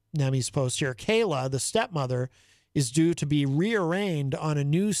Nemi's post here. Kayla, the stepmother, is due to be rearraigned on a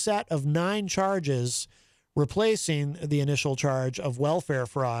new set of 9 charges, replacing the initial charge of welfare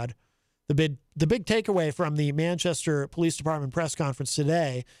fraud. The big takeaway from the Manchester Police Department press conference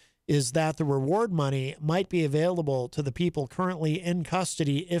today is that the reward money might be available to the people currently in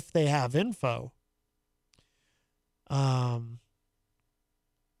custody if they have info.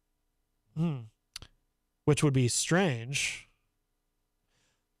 Which would be strange.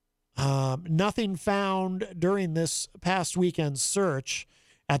 Nothing found during this past weekend's search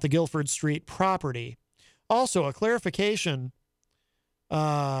at the Guilford Street property. Also, a clarification.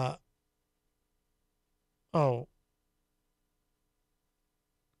 The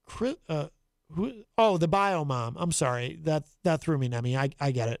bio mom. I'm sorry. That threw me, Nemi.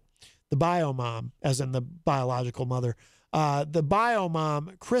 I get it. The bio mom, as in the biological mother. The bio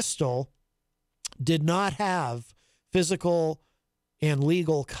mom, Crystal, did not have physical and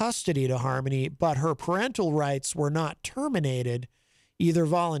legal custody to Harmony, but her parental rights were not terminated either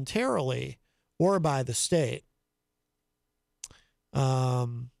voluntarily or by the state.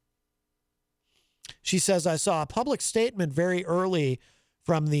 She says, I saw a public statement very early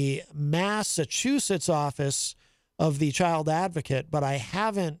from the Massachusetts office of the child advocate, but I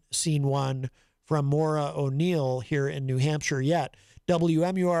haven't seen one from Maura O'Neill here in New Hampshire yet.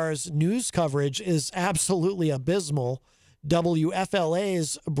 WMUR's news coverage is absolutely abysmal.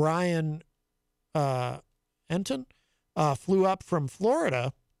 WFLA's Brian Enton flew up from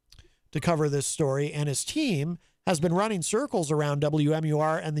Florida to cover this story, and his team has been running circles around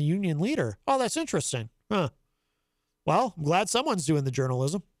WMUR and the union leader. Oh, that's interesting. Huh. Well, I'm glad someone's doing the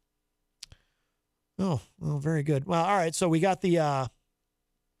journalism. Oh, well, very good. Well, all right, so we got the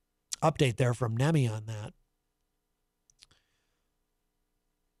update there from Nemi on that.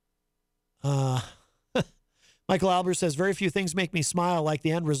 Michael Albert says, very few things make me smile like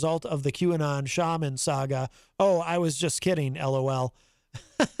the end result of the QAnon shaman saga. Oh, I was just kidding, LOL.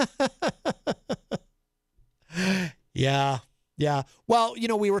 Yeah. Well,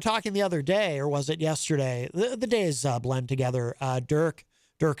 we were talking the other day, or was it yesterday? The days blend together. Dirk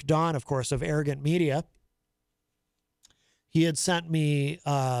Don, of course, of Arrogant Media. He had sent me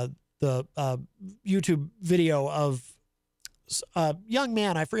the YouTube video of a young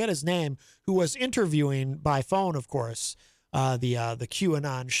man, I forget his name, who was interviewing by phone, of course, the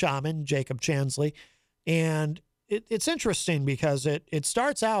QAnon shaman, Jacob Chansley. And it's interesting because it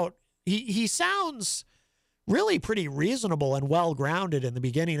starts out, he sounds really pretty reasonable and well-grounded in the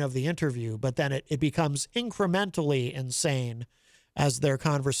beginning of the interview, but then it becomes incrementally insane as their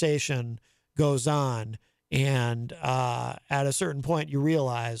conversation goes on. And at a certain point, you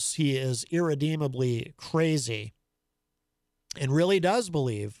realize he is irredeemably crazy and really does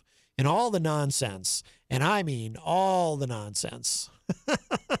believe in all the nonsense. And I mean all the nonsense.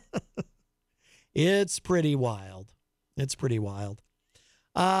 It's pretty wild. It's pretty wild.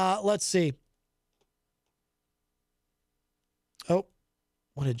 Let's see. Oh,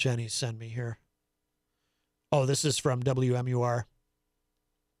 what did Jenny send me here? Oh, this is from WMUR.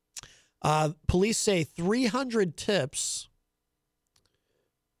 Police say 300 tips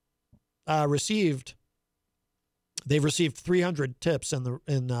received. They've received 300 tips in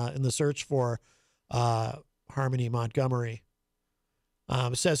the search for Harmony Montgomery.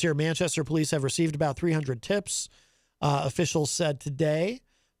 It says here, Manchester police have received about 300 tips. Officials said today.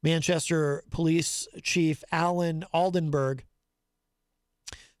 Manchester Police Chief Alan Aldenberg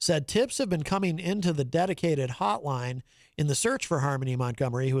said tips have been coming into the dedicated hotline in the search for Harmony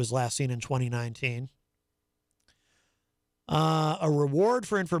Montgomery, who was last seen in 2019. A reward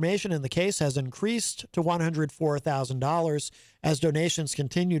for information in the case has increased to $104,000 as donations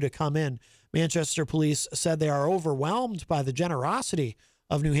continue to come in. Manchester police said they are overwhelmed by the generosity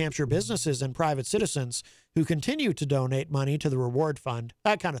of New Hampshire businesses and private citizens who continue to donate money to the reward fund.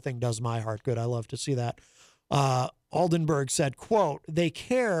 That kind of thing does my heart good. I love to see that. Aldenberg said, quote, they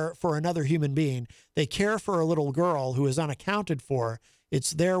care for another human being. They care for a little girl who is unaccounted for.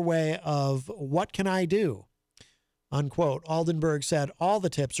 It's their way of, what can I do? Unquote. Aldenberg said all the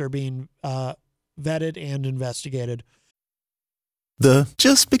tips are being vetted and investigated. The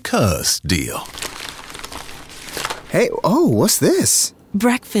just because deal. Hey, what's this?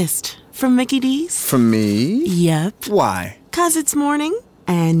 Breakfast from Mickey D's. From me? Yep. Why? 'Cause it's morning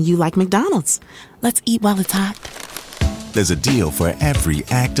and you like McDonald's. Let's eat while it's hot. There's a deal for every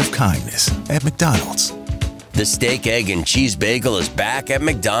act of kindness at McDonald's. The steak, egg, and cheese bagel is back at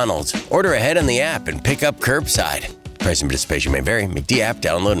McDonald's. Order ahead on the app and pick up curbside. Price and participation may vary. McD app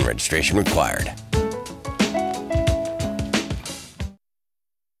download and registration required.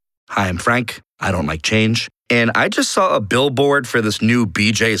 Hi, I'm Frank. I don't like change. And I just saw a billboard for this new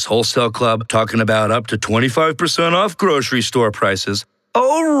BJ's Wholesale Club talking about up to 25% off grocery store prices.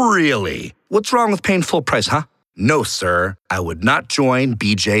 Oh, really? What's wrong with paying full price, huh? No, sir. I would not join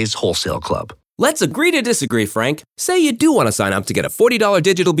BJ's Wholesale Club. Let's agree to disagree, Frank. Say you do want to sign up to get a $40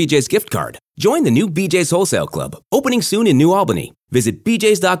 digital BJ's gift card. Join the new BJ's Wholesale Club, opening soon in New Albany. Visit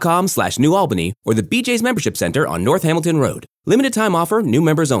bjs.com/New Albany or the BJ's Membership Center on North Hamilton Road. Limited time offer, new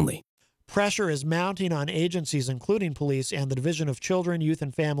members only. Pressure is mounting on agencies, including police and the Division of Children, Youth,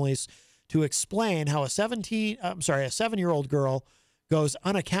 and Families, to explain how a 7-year-old girl goes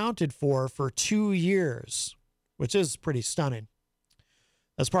unaccounted for 2 years, which is pretty stunning.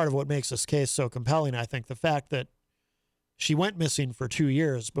 That's part of what makes this case so compelling, I think, the fact that she went missing for 2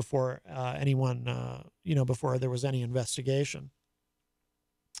 years before before there was any investigation.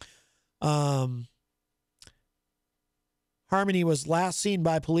 Harmony was last seen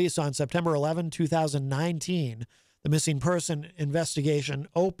by police on September 11, 2019. The missing person investigation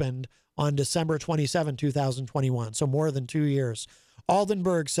opened on December 27, 2021, so more than 2 years.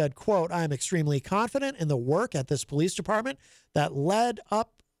 Aldenberg said, quote, "I am extremely confident in the work at this police department that led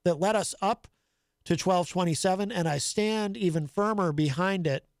us up to 12/27, and I stand even firmer behind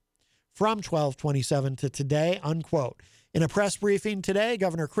it from 12/27 to today," unquote. In a press briefing today,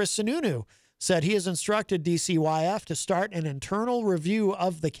 Governor Chris Sununu said he has instructed DCYF to start an internal review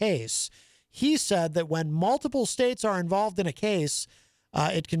of the case. He said that when multiple states are involved in a case,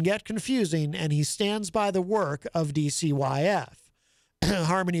 it can get confusing, and he stands by the work of DCYF.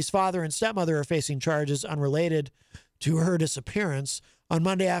 Harmony's father and stepmother are facing charges unrelated to her disappearance. On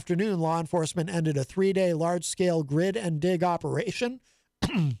Monday afternoon, law enforcement ended a 3-day large-scale grid and dig operation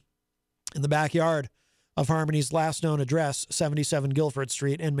in the backyard of Harmony's last known address, 77 Guilford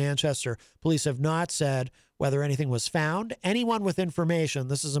Street in Manchester. Police have not said whether anything was found. Anyone with information,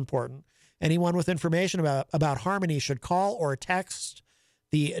 this is important, anyone with information about Harmony should call or text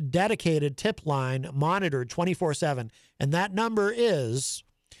the dedicated tip line monitored 24/7. And that number is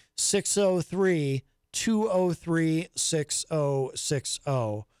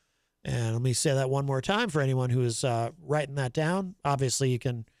 603-203-6060. And let me say that one more time for anyone who is writing that down. Obviously, you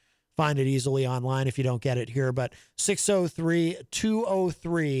can find it easily online if you don't get it here, but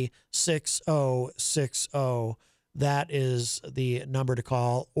 603-203-6060. That is the number to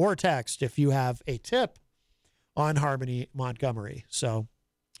call or text if you have a tip on Harmony Montgomery. So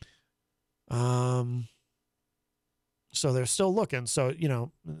they're still looking. So,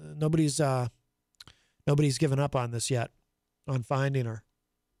 nobody's given up on this yet, on finding her.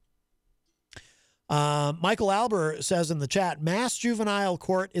 Michael Albert says in the chat, mass juvenile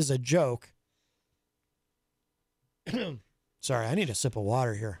court is a joke. Sorry, I need a sip of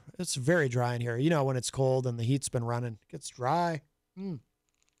water here. It's very dry in here. When it's cold and the heat's been running, it gets dry.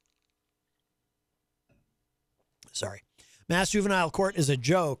 Sorry. Mass juvenile court is a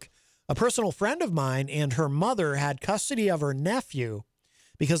joke. A personal friend of mine and her mother had custody of her nephew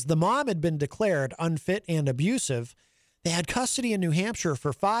because the mom had been declared unfit and abusive. They had custody in New Hampshire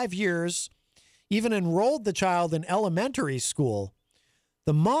for 5 years, even enrolled the child in elementary school.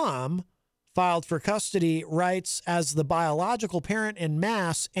 The mom filed for custody rights as the biological parent in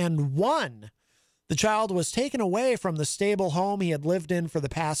Mass and won. The child was taken away from the stable home he had lived in for the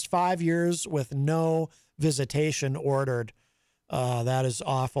past 5 years with no visitation ordered. That is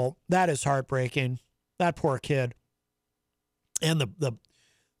awful. That is heartbreaking. That poor kid. And the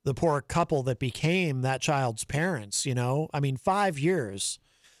poor couple that became that child's parents, 5 years.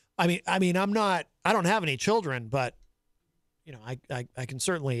 I don't have any children, but, I can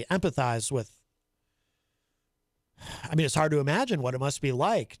certainly empathize with, it's hard to imagine what it must be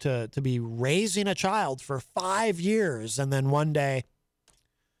like to be raising a child for 5 years and then one day,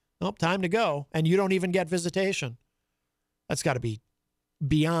 time to go. And you don't even get visitation. That's got to be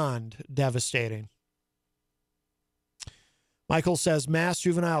beyond devastating. Michael says mass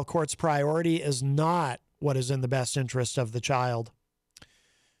juvenile court's priority is not what is in the best interest of the child.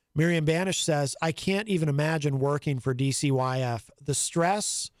 Miriam Banish says, I can't even imagine working for DCYF. The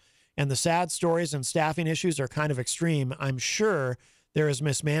stress and the sad stories and staffing issues are kind of extreme. I'm sure there is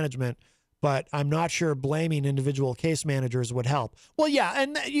mismanagement, but I'm not sure blaming individual case managers would help. Well, yeah,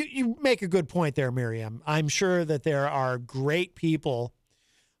 and you make a good point there, Miriam. I'm sure that there are great people,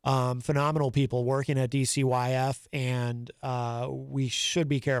 phenomenal people working at DCYF, and we should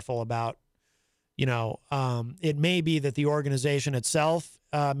be careful about, it may be that the organization itself,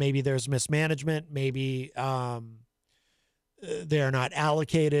 maybe there's mismanagement, maybe they're not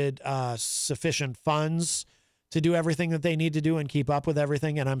allocated sufficient funds to do everything that they need to do and keep up with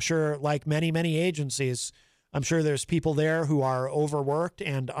everything. And I'm sure, like many, many agencies, I'm sure there's people there who are overworked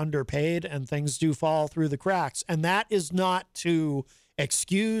and underpaid, and things do fall through the cracks. And that is not to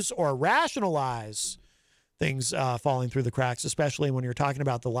excuse or rationalize things falling through the cracks, especially when you're talking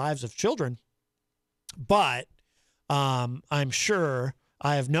about the lives of children. But I'm sure,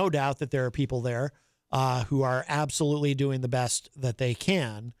 I have no doubt that there are people there who are absolutely doing the best that they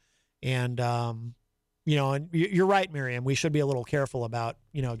can. And, you know, and you're right, Miriam, we should be a little careful about,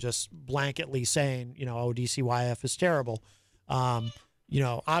 you know, just blanketly saying, you know, oh, DCYF is terrible. You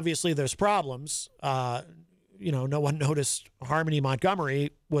know, obviously there's problems. You know, no one noticed Harmony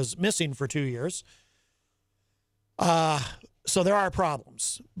Montgomery was missing for 2 years. So there are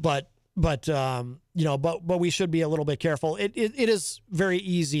problems, but you know, but we should be a little bit careful. It is very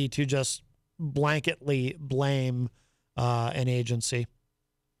easy to just blanketly blame an agency.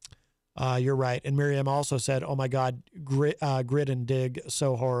 You're right. And Miriam also said, oh my God, grit and dig,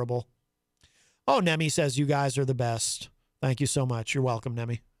 so horrible. Oh, Nemi says, you guys are the best. Thank you so much. You're welcome,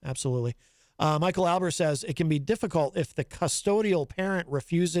 Nemi. Absolutely. Michael Albert says, it can be difficult if the custodial parent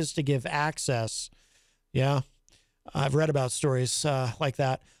refuses to give access. Yeah, I've read about stories like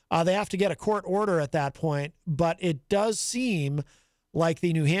that. They have to get a court order at that point, but it does seem like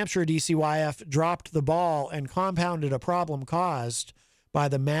the New Hampshire DCYF dropped the ball and compounded a problem caused by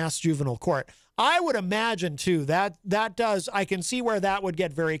the Mass Juvenile Court. I would imagine, too, that does, I can see where that would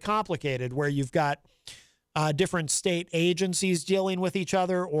get very complicated, where you've got different state agencies dealing with each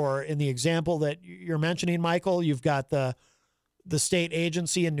other, or in the example that you're mentioning, Michael, you've got the state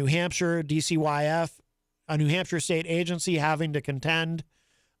agency in New Hampshire, DCYF, a New Hampshire state agency having to contend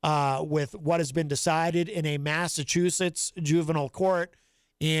with what has been decided in a Massachusetts juvenile court.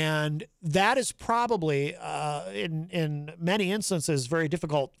 And that is probably, in many instances, very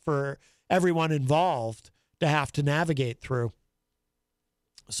difficult for everyone involved to have to navigate through.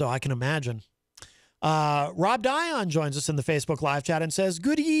 So I can imagine. Rob Dion joins us in the Facebook live chat and says,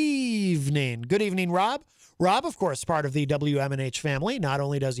 good evening. Good evening, Rob. Rob, of course, part of the WMNH family. Not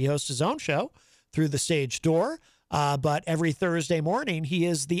only does he host his own show through the stage door, but every Thursday morning, he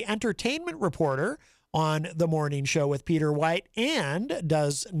is the entertainment reporter on the morning show with Peter White, and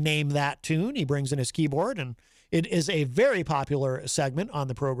does Name That Tune. He brings in his keyboard, and it is a very popular segment on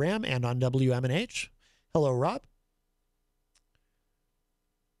the program and on WMNH. Hello, Rob.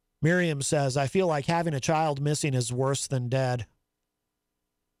 Miriam says, I feel like having a child missing is worse than dead.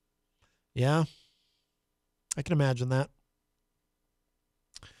 Yeah, I can imagine that.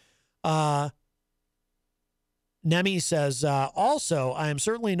 Nemi says, also, I am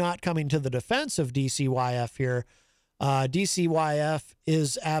certainly not coming to the defense of DCYF here. DCYF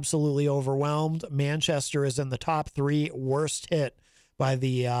is absolutely overwhelmed. Manchester is in the top 3 worst hit by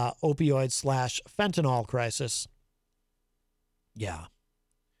the opioid/fentanyl crisis. Yeah.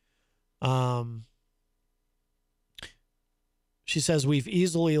 She says, we've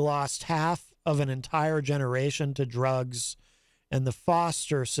easily lost half of an entire generation to drugs, and the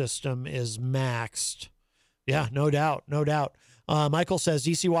foster system is maxed. Yeah, no doubt. No doubt. Michael says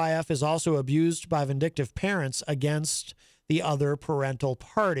DCYF is also abused by vindictive parents against the other parental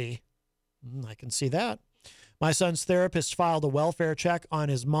party. I can see that. My son's therapist filed a welfare check on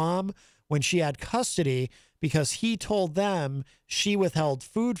his mom when she had custody because he told them she withheld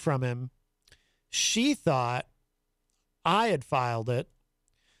food from him. She thought I had filed it.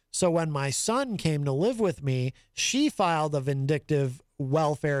 So when my son came to live with me, she filed a vindictive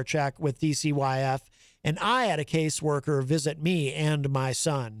welfare check with DCYF, and I had a caseworker visit me and my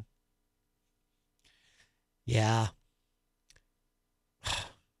son. Yeah.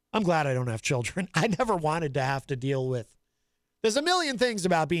 I'm glad I don't have children. I never wanted to have to deal with. There's a million things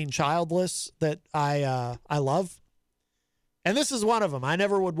about being childless that I love. And this is one of them. I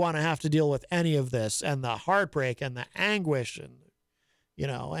never would want to have to deal with any of this, and the heartbreak and the anguish, and, you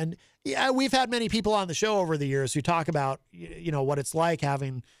know, and yeah, we've had many people on the show over the years who talk about, you know, what it's like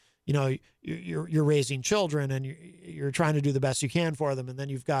having, you know, you're raising children and you're trying to do the best you can for them. And then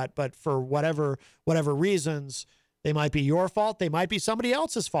you've got, but for whatever reasons, they might be your fault. They might be somebody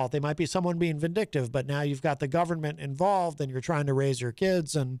else's fault. They might be someone being vindictive, but now you've got the government involved and you're trying to raise your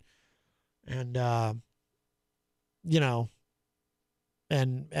kids and you know,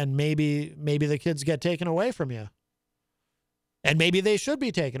 and maybe the kids get taken away from you. And maybe they should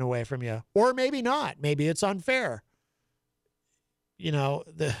be taken away from you, or maybe not. Maybe it's unfair. You know,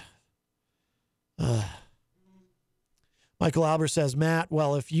 Michael Albert says, Matt,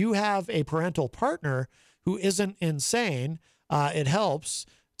 well, if you have a parental partner who isn't insane, it helps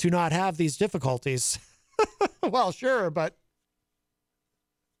to not have these difficulties. Well, sure, but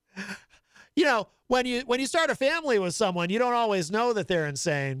you know, when you start a family with someone, you don't always know that they're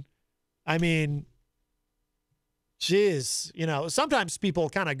insane. I mean, Jeez, you know, sometimes people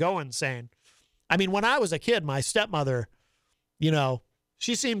kind of go insane. I mean, when I was a kid, my stepmother, you know,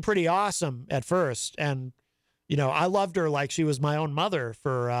 she seemed pretty awesome at first. And, you know, I loved her like she was my own mother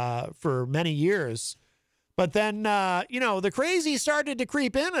for many years. But then, you know, the crazy started to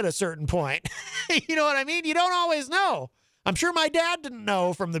creep in at a certain point. You know what I mean? You don't always know. I'm sure my dad didn't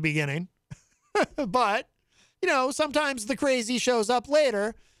know from the beginning. But, you know, sometimes the crazy shows up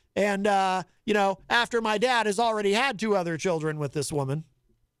later. And, you know, after my dad has already had 2 other children with this woman.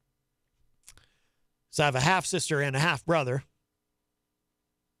 So I have a half sister and a half brother.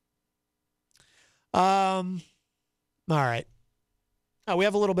 All right. Oh, we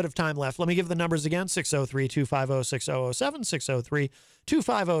have a little bit of time left. Let me give the numbers again. 603-250-6007,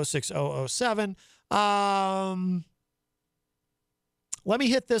 603-250-6007. Let me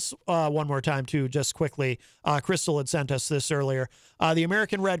hit this one more time, too, just quickly. Crystal had sent us this earlier. The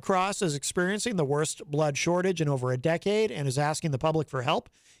American Red Cross is experiencing the worst blood shortage in over a decade and is asking the public for help.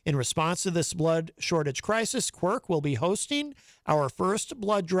 In response to this blood shortage crisis, Quirk will be hosting our first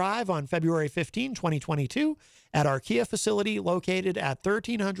blood drive on February 15, 2022, at our Kia facility located at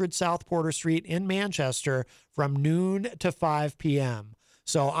 1300 South Porter Street in Manchester from noon to 5 p.m.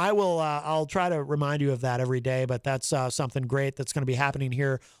 So I'll try to remind you of that every day, but that's something great that's going to be happening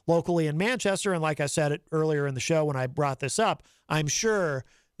here locally in Manchester. And like I said earlier in the show when I brought this up, I'm sure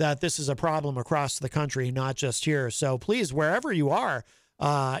that this is a problem across the country, not just here. So please, wherever you are,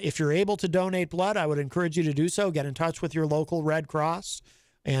 if you're able to donate blood, I would encourage you to do so. Get in touch with your local Red Cross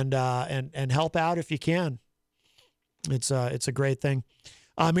and help out if you can. It's a great thing.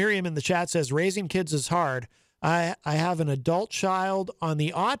 Miriam in the chat says, raising kids is hard. I have an adult child on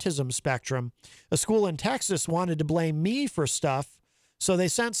the autism spectrum. A school in Texas wanted to blame me for stuff, so they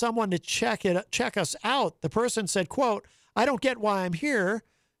sent someone to check us out. The person said, quote, I don't get why I'm here.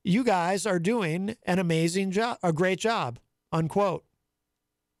 You guys are doing an amazing job, a great job, unquote.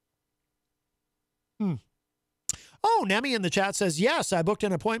 Oh, Nemi in the chat says, yes, I booked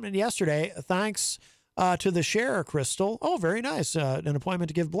an appointment yesterday. Thanks to the share, Crystal. Oh, very nice. An appointment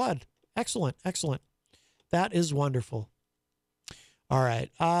to give blood. Excellent. Excellent. That is wonderful. All right.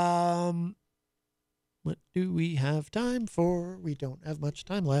 What do we have time for? We don't have much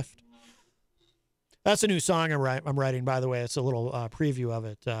time left. That's a new song I'm writing, by the way. It's a little preview of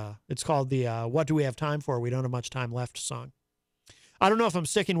it. It's called the What Do We Have Time For? We Don't Have Much Time Left song. I don't know if I'm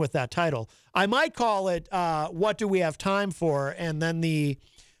sticking with that title. I might call it What Do We Have Time For? And then the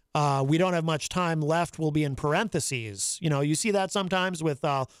we don't have much time left will be in parentheses. You know, you see that sometimes with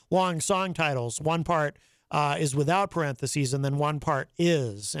long song titles. One part is without parentheses, and then one part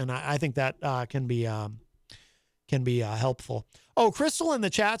is. And I think that can be helpful. Oh, Crystal in the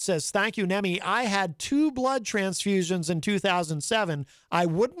chat says, thank you, Nemi. I had 2 blood transfusions in 2007. I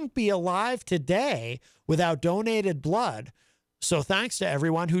wouldn't be alive today without donated blood. So thanks to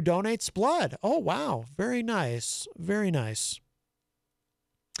everyone who donates blood. Oh, wow. Very nice. Very nice.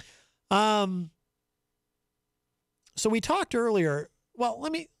 So we talked earlier. Well,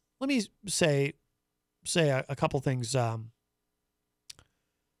 let me say a couple things kind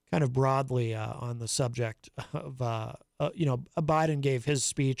of broadly on the subject of, Biden gave his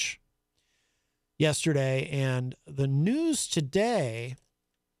speech yesterday, and the news today.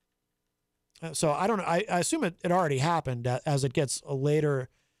 So I don't know. I assume it already happened as it gets later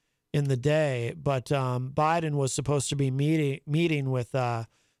in the day, but Biden was supposed to be meeting with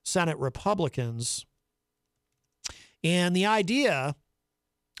Senate Republicans. And the idea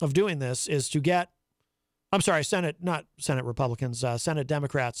of doing this is to get, not Senate Republicans, Senate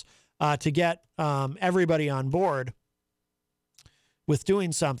Democrats, to get everybody on board with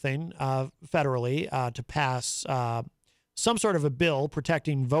doing something federally to pass some sort of a bill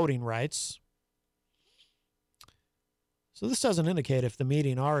protecting voting rights. So this doesn't indicate if the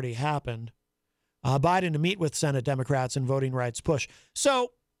meeting already happened. Biden to meet with Senate Democrats and voting rights push.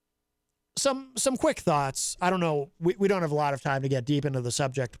 So some quick thoughts. I don't know. We don't have a lot of time to get deep into the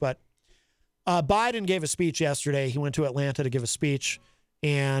subject, but Biden gave a speech yesterday. He went to Atlanta to give a speech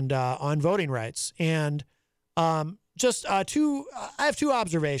and on voting rights. And I have 2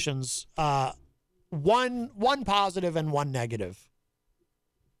 observations, one positive and one negative.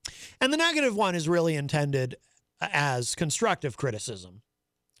 And the negative one is really intended as constructive criticism.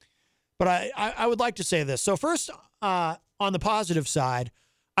 But I would like to say this. So first, on the positive side,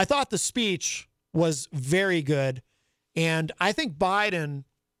 I thought the speech was very good. And I think Biden,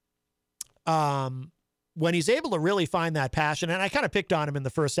 when he's able to really find that passion, and I kind of picked on him in the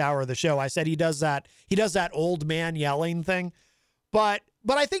first hour of the show. I said he does that old man yelling thing. But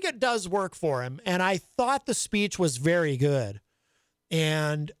I think it does work for him. And I thought the speech was very good.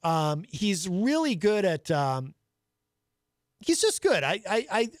 And he's really good at he's just good.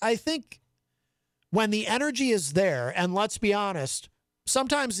 I think when the energy is there, and let's be honest,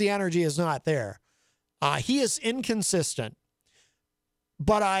 sometimes the energy is not there. He is inconsistent,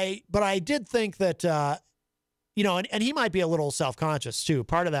 but I did think that, and he might be a little self-conscious too.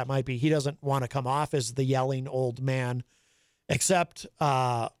 Part of that might be he doesn't want to come off as the yelling old man, except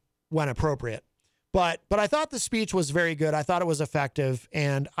when appropriate. But I thought the speech was very good. I thought it was effective,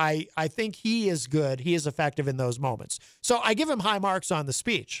 and I think he is good. He is effective in those moments. So I give him high marks on the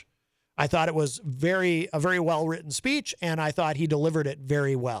speech. I thought it was a very well-written speech, and I thought he delivered it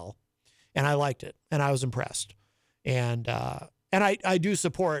very well. And I liked it, and I was impressed. And I do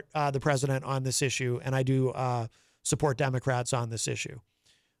support the president on this issue, and I do support Democrats on this issue.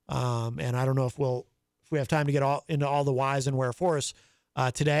 And I don't know if we have time to get into all the whys and wherefores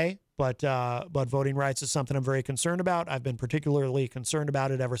today, but voting rights is something I'm very concerned about. I've been particularly concerned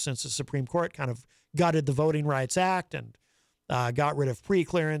about it ever since the Supreme Court kind of gutted the Voting Rights Act and got rid of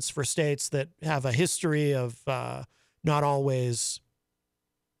pre-clearance for states that have a history of not always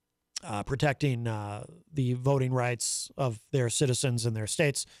protecting the voting rights of their citizens in their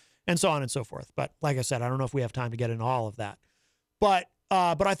states, and so on and so forth. But like I said, I don't know if we have time to get into all of that. But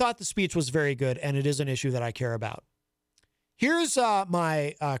I thought the speech was very good, and it is an issue that I care about. Here's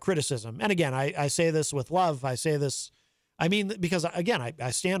my criticism. And again, I say this with love. I say this, because again,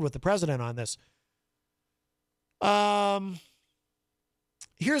 I stand with the president on this.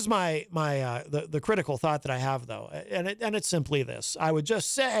 Here's the critical thought that I have, though, and it's simply this. I would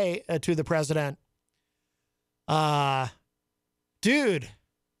just say to the president, dude,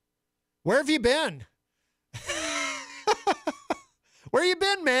 where have you been? Where you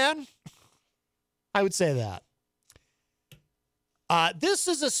been, man? I would say that. This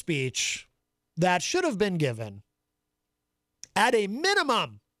is a speech that should have been given at a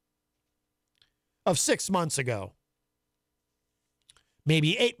minimum of 6 months ago.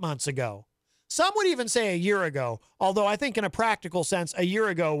 Maybe 8 months ago. Some would even say a year ago, although I think in a practical sense, a year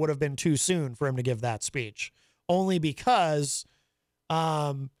ago would have been too soon for him to give that speech. Only because,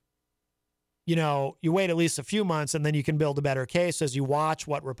 you wait at least a few months and then you can build a better case as you watch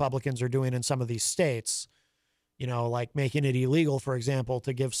what Republicans are doing in some of these states. Like making it illegal, for example,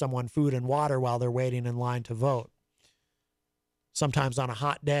 to give someone food and water while they're waiting in line to vote. Sometimes on a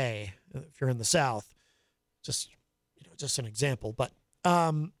hot day, if you're in the South, just an example. But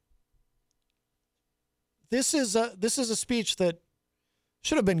this is a speech that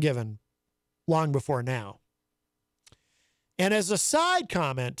should have been given long before now. And as a side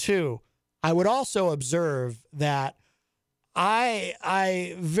comment too, I would also observe that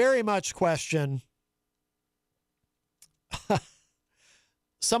I very much question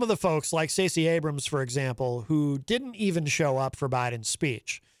some of the folks like Stacey Abrams, for example, who didn't even show up for Biden's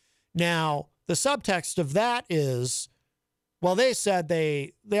speech. Now, the subtext of that is, well, they all said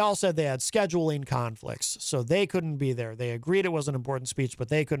they had scheduling conflicts, so they couldn't be there. They agreed it was an important speech, but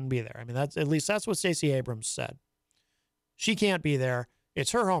they couldn't be there. That's what Stacey Abrams said. She can't be there.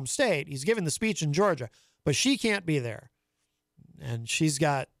 It's her home state. He's giving the speech in Georgia, but she can't be there. And she's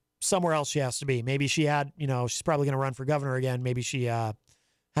got somewhere else she has to be. Maybe she had, she's probably going to run for governor again. Maybe she had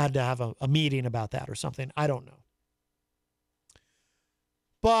to have a meeting about that or something. I don't know.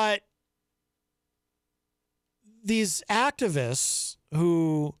 But these activists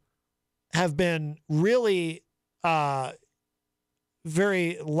who have been really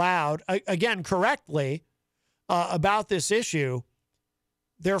very loud, again, correctly, about this issue,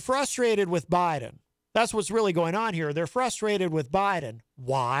 they're frustrated with Biden. That's what's really going on here. They're frustrated with Biden.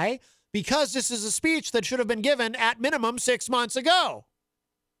 Why? Because this is a speech that should have been given at minimum 6 months ago.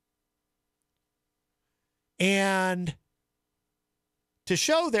 And to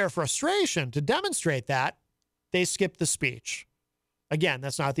show their frustration, to demonstrate that, they skipped the speech. Again,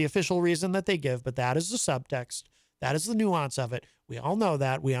 that's not the official reason that they give, but that is the subtext. That is the nuance of it. We all know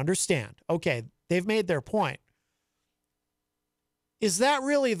that. We understand. Okay, they've made their point. Is that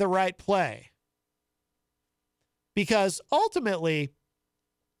really the right play? Because ultimately,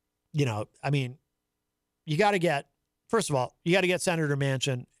 you got to get, first of all, you got to get Senator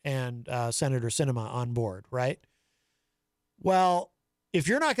Manchin and Senator Sinema on board, right? Well, if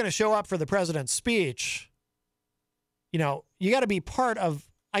you're not going to show up for the president's speech, you got to be part of,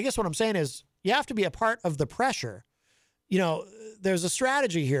 I guess what I'm saying is you have to be a part of the pressure. There's a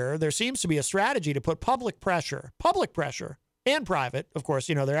strategy here. There seems to be a strategy to put public pressure and private. Of course,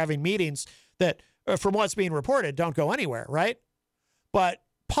 they're having meetings that, from what's being reported, don't go anywhere, right? But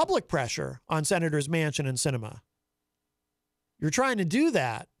public pressure on Senators Manchin and Sinema. You're trying to do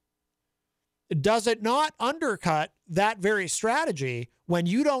that. Does it not undercut that very strategy when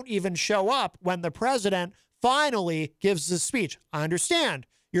you don't even show up when the president finally gives the speech. I understand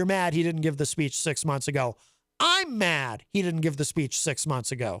you're mad he didn't give the speech 6 months ago. I'm mad he didn't give the speech 6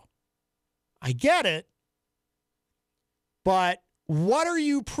 months ago. I get it. But what are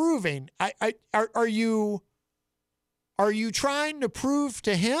you proving? Are you trying to prove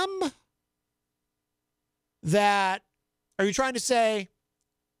to him that, are you trying to say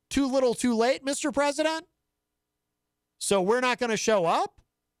too little too late, Mr. President? So we're not going to show up?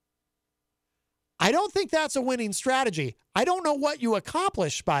 I don't think that's a winning strategy. I don't know what you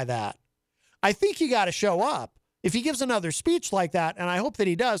accomplish by that. I think you got to show up. If he gives another speech like that, and I hope that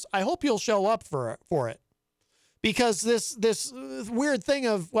he does, I hope you'll show up for it. Because this weird thing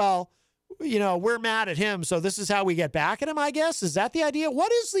of, well, you know, we're mad at him, so this is how we get back at him, I guess. Is that the idea?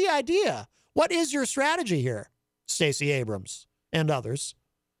 What is the idea? What is your strategy here, Stacey Abrams and others?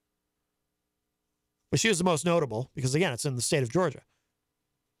 But she was the most notable because, again, it's in the state of Georgia.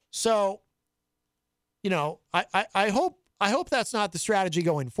 So, you know, I hope that's not the strategy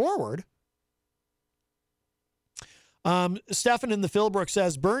going forward. Stefan in the Philbrook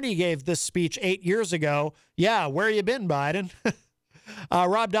says, Bernie gave this speech 8 years ago. Yeah, where you been, Biden?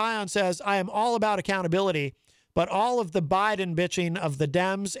 Rob Dion says, I am all about accountability, but all of the Biden bitching of the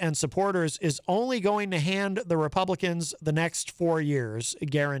Dems and supporters is only going to hand the Republicans the next 4 years,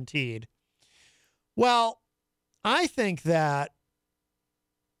 guaranteed. Well, I think that,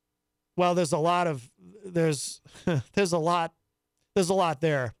 well, there's a lot there. There's a lot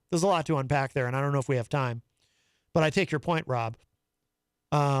to unpack there, and I don't know if we have time. But I take your point, Rob.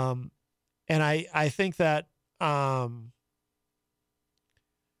 And I think that I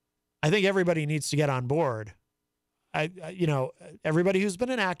think everybody needs to get on board. You know, everybody who's been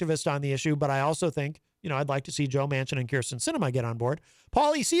an activist on the issue, but I also think, you know, I'd like to see Joe Manchin and Kyrsten Sinema get on board.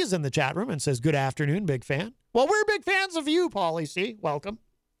 Paulie C is in the chat room and says, good afternoon, big fan. Well, we're big fans of you, Paulie C. Welcome.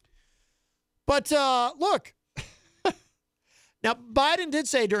 But look, now Biden did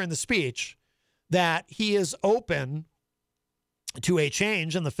say during the speech that he is open to a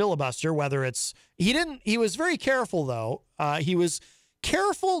change in the filibuster, whether it's, he was very careful though. He was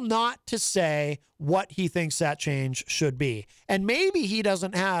careful not to say what he thinks that change should be. And maybe he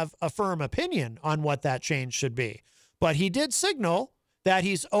doesn't have a firm opinion on what that change should be, but he did signal that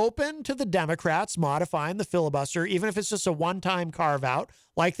he's open to the Democrats modifying the filibuster, even if it's just a one-time carve out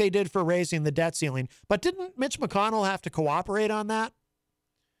like they did for raising the debt ceiling. But didn't Mitch McConnell have to cooperate on that?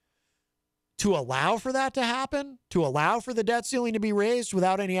 To allow for that to happen, to allow for the debt ceiling to be raised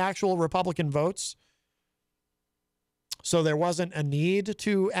without any actual Republican votes. So there wasn't a need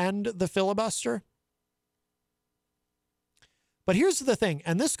to end the filibuster. But here's the thing,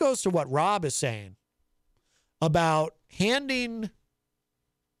 and this goes to what Rob is saying about handing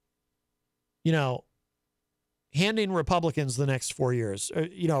Republicans the next 4 years.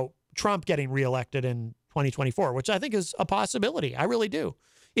 You know, Trump getting reelected in 2024, which I think is a possibility. I really do.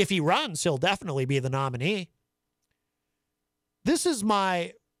 If he runs, he'll definitely be the nominee. This is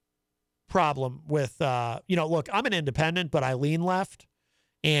my problem with, look, I'm an independent, but I lean left.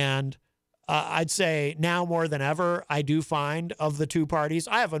 And I'd say now more than ever, I do find of the two parties,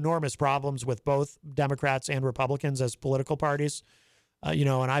 I have enormous problems with both Democrats and Republicans as political parties.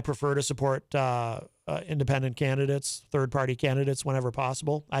 And I prefer to support independent candidates, third-party candidates whenever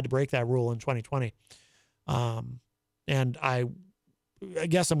possible. I had to break that rule in 2020. And I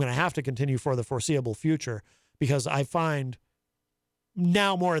guess I'm going to have to continue for the foreseeable future because I find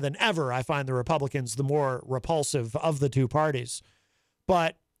now more than ever, I find the Republicans the more repulsive of the two parties.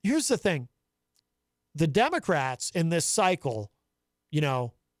 But here's the thing. The Democrats in this cycle,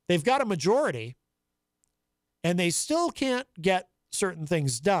 they've got a majority and they still can't get certain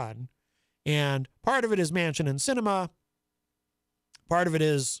things done. And part of it is Manchin and Sinema. Part of it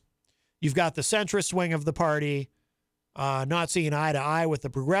is you've got the centrist wing of the party not seeing eye to eye with the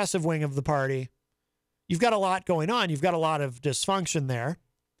progressive wing of the party. You've got a lot going on. You've got a lot of dysfunction there.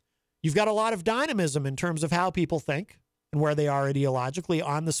 You've got a lot of dynamism in terms of how people think and where they are ideologically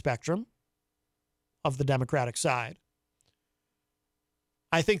on the spectrum of the Democratic side.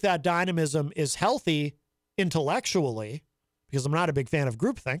 I think that dynamism is healthy intellectually because I'm not a big fan of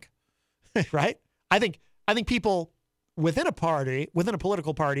groupthink, right? I think people within a party, within a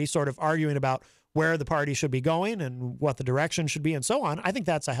political party, sort of arguing about where the party should be going and what the direction should be and so on. I think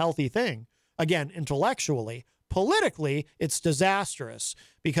that's a healthy thing. Again, intellectually. Politically, it's disastrous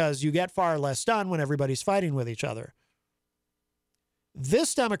because you get far less done when everybody's fighting with each other.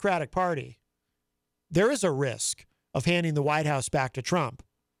 This Democratic Party, there is a risk of handing the White House back to Trump.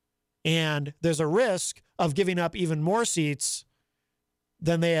 And there's a risk of giving up even more seats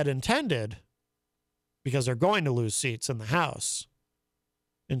than they had intended because they're going to lose seats in the House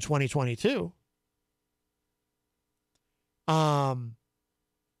in 2022.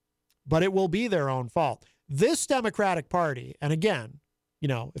 But it will be their own fault. This Democratic Party, and again, you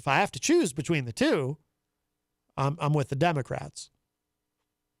know, if I have to choose between the two, I'm with the Democrats.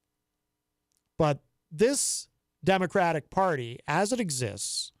 But this Democratic Party, as it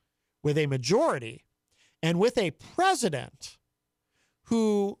exists, with a majority and with a president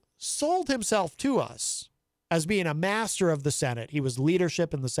who sold himself to us as being a master of the Senate. He was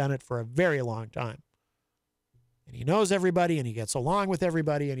leadership in the Senate for a very long time. And he knows everybody, and he gets along with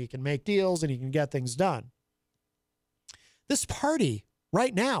everybody, and he can make deals, and he can get things done. This party,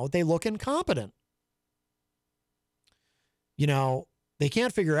 right now, they look incompetent. You know, they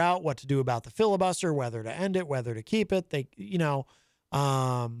can't figure out what to do about the filibuster, whether to end it, whether to keep it. They, you know,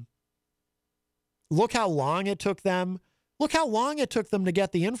 look how long it took them. Look how long it took them to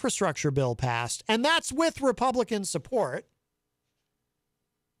get the infrastructure bill passed. And that's with Republican support.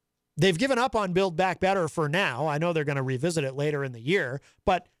 They've given up on Build Back Better for now. I know they're going to revisit it later in the year.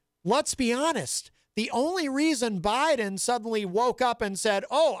 But let's be honest. The only reason Biden suddenly woke up and said,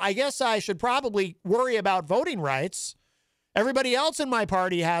 oh, I guess I should probably worry about voting rights. Everybody else in my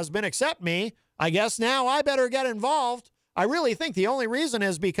party has been except me. I guess now I better get involved. I really think the only reason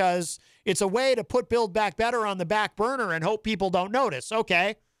is because it's a way to put Build Back Better on the back burner and hope people don't notice.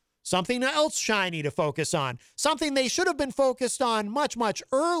 Okay, something else shiny to focus on. Something they should have been focused on much, much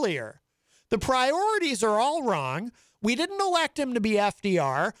earlier. The priorities are all wrong. We didn't elect him to be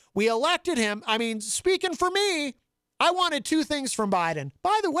FDR. We elected him. I mean, speaking for me, I wanted two things from Biden.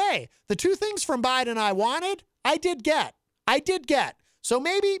 By the way, the two things from Biden I wanted, I did get. So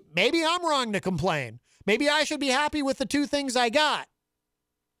maybe I'm wrong to complain. Maybe I should be happy with the two things I got.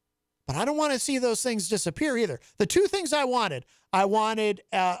 But I don't want to see those things disappear either. The two things I wanted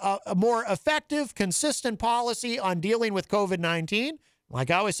a more effective, consistent policy on dealing with COVID-19. Like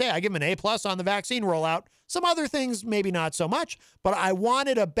I always say, I give them an A+ on the vaccine rollout. Some other things, maybe not so much, but I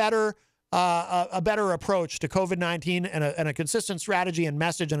wanted a better approach to COVID-19 and a consistent strategy and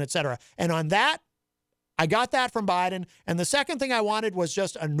message and et cetera. And on that, I got that from Biden. And the second thing I wanted was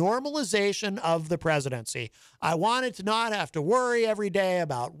just a normalization of the presidency. I wanted to not have to worry every day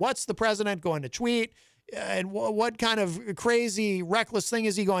about what's the president going to tweet and what kind of crazy, reckless thing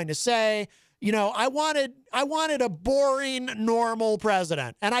is he going to say. You know, I wanted a boring, normal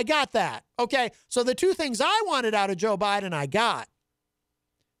president. And I got that. Okay, so the two things I wanted out of Joe Biden, I got.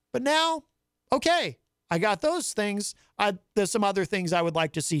 But now, okay, I got those things. There's some other things I would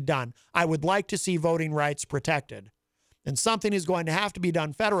like to see done. I would like to see voting rights protected. And something is going to have to be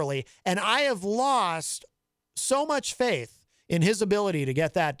done federally. And I have lost so much faith in his ability to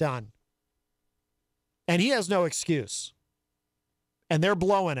get that done. And he has no excuse. And they're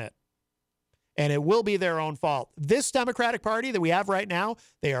blowing it. And it will be their own fault. This Democratic Party that we have right now,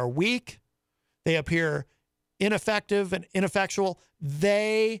 they are weak. They appear ineffective and ineffectual.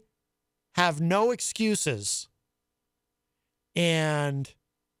 They have no excuses. And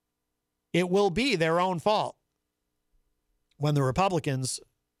it will be their own fault when the Republicans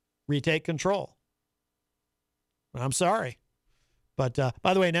retake control. I'm sorry. But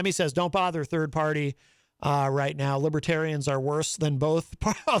by the way, Nemi says, don't bother third party right now. Libertarians are worse than both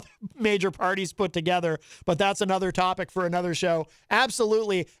major parties put together. But that's another topic for another show.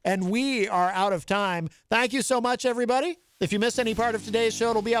 Absolutely. And we are out of time. Thank you so much, everybody. If you missed any part of today's show,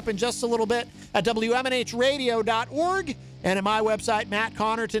 it'll be up in just a little bit at WMNHradio.org and at my website,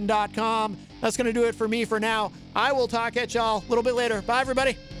 mattconnarton.com. That's going to do it for me for now. I will talk at y'all a little bit later. Bye,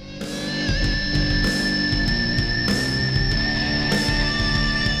 everybody.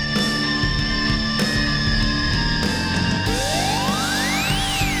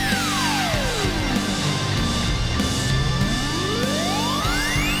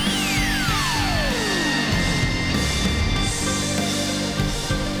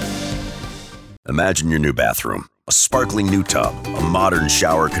 Imagine your new bathroom. A sparkling new tub, a modern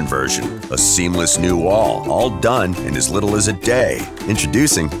shower conversion, a seamless new wall, all done in as little as a day.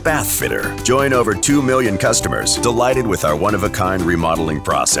 Introducing Bath Fitter. Join over 2 million customers delighted with our one-of-a-kind remodeling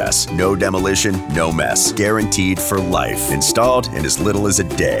process. No demolition, no mess. Guaranteed for life. Installed in as little as a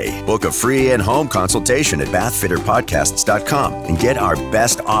day. Book a free in-home consultation at bathfitterpodcasts.com and get our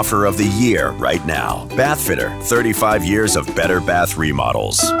best offer of the year right now. Bath Fitter, 35 years of better bath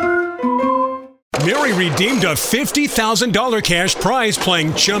remodels. Mary redeemed a $50,000 cash prize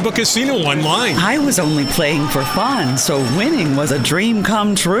playing Chumba Casino online. I was only playing for fun, so winning was a dream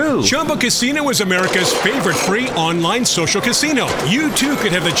come true. Chumba Casino is America's favorite free online social casino. You too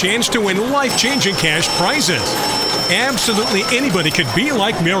could have the chance to win life-changing cash prizes. Absolutely anybody could be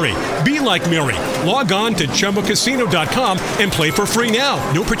like Mary. Be like Mary. Log on to ChumbaCasino.com and play for free now.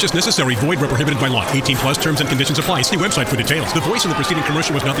 No purchase necessary. Void where prohibited by law. 18 plus terms and conditions apply. See website for details. The voice in the preceding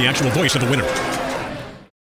commercial was not the actual voice of the winner.